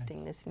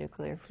 hosting this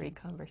nuclear-free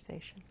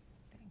conversation.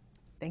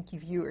 Thank you,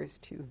 viewers,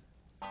 too.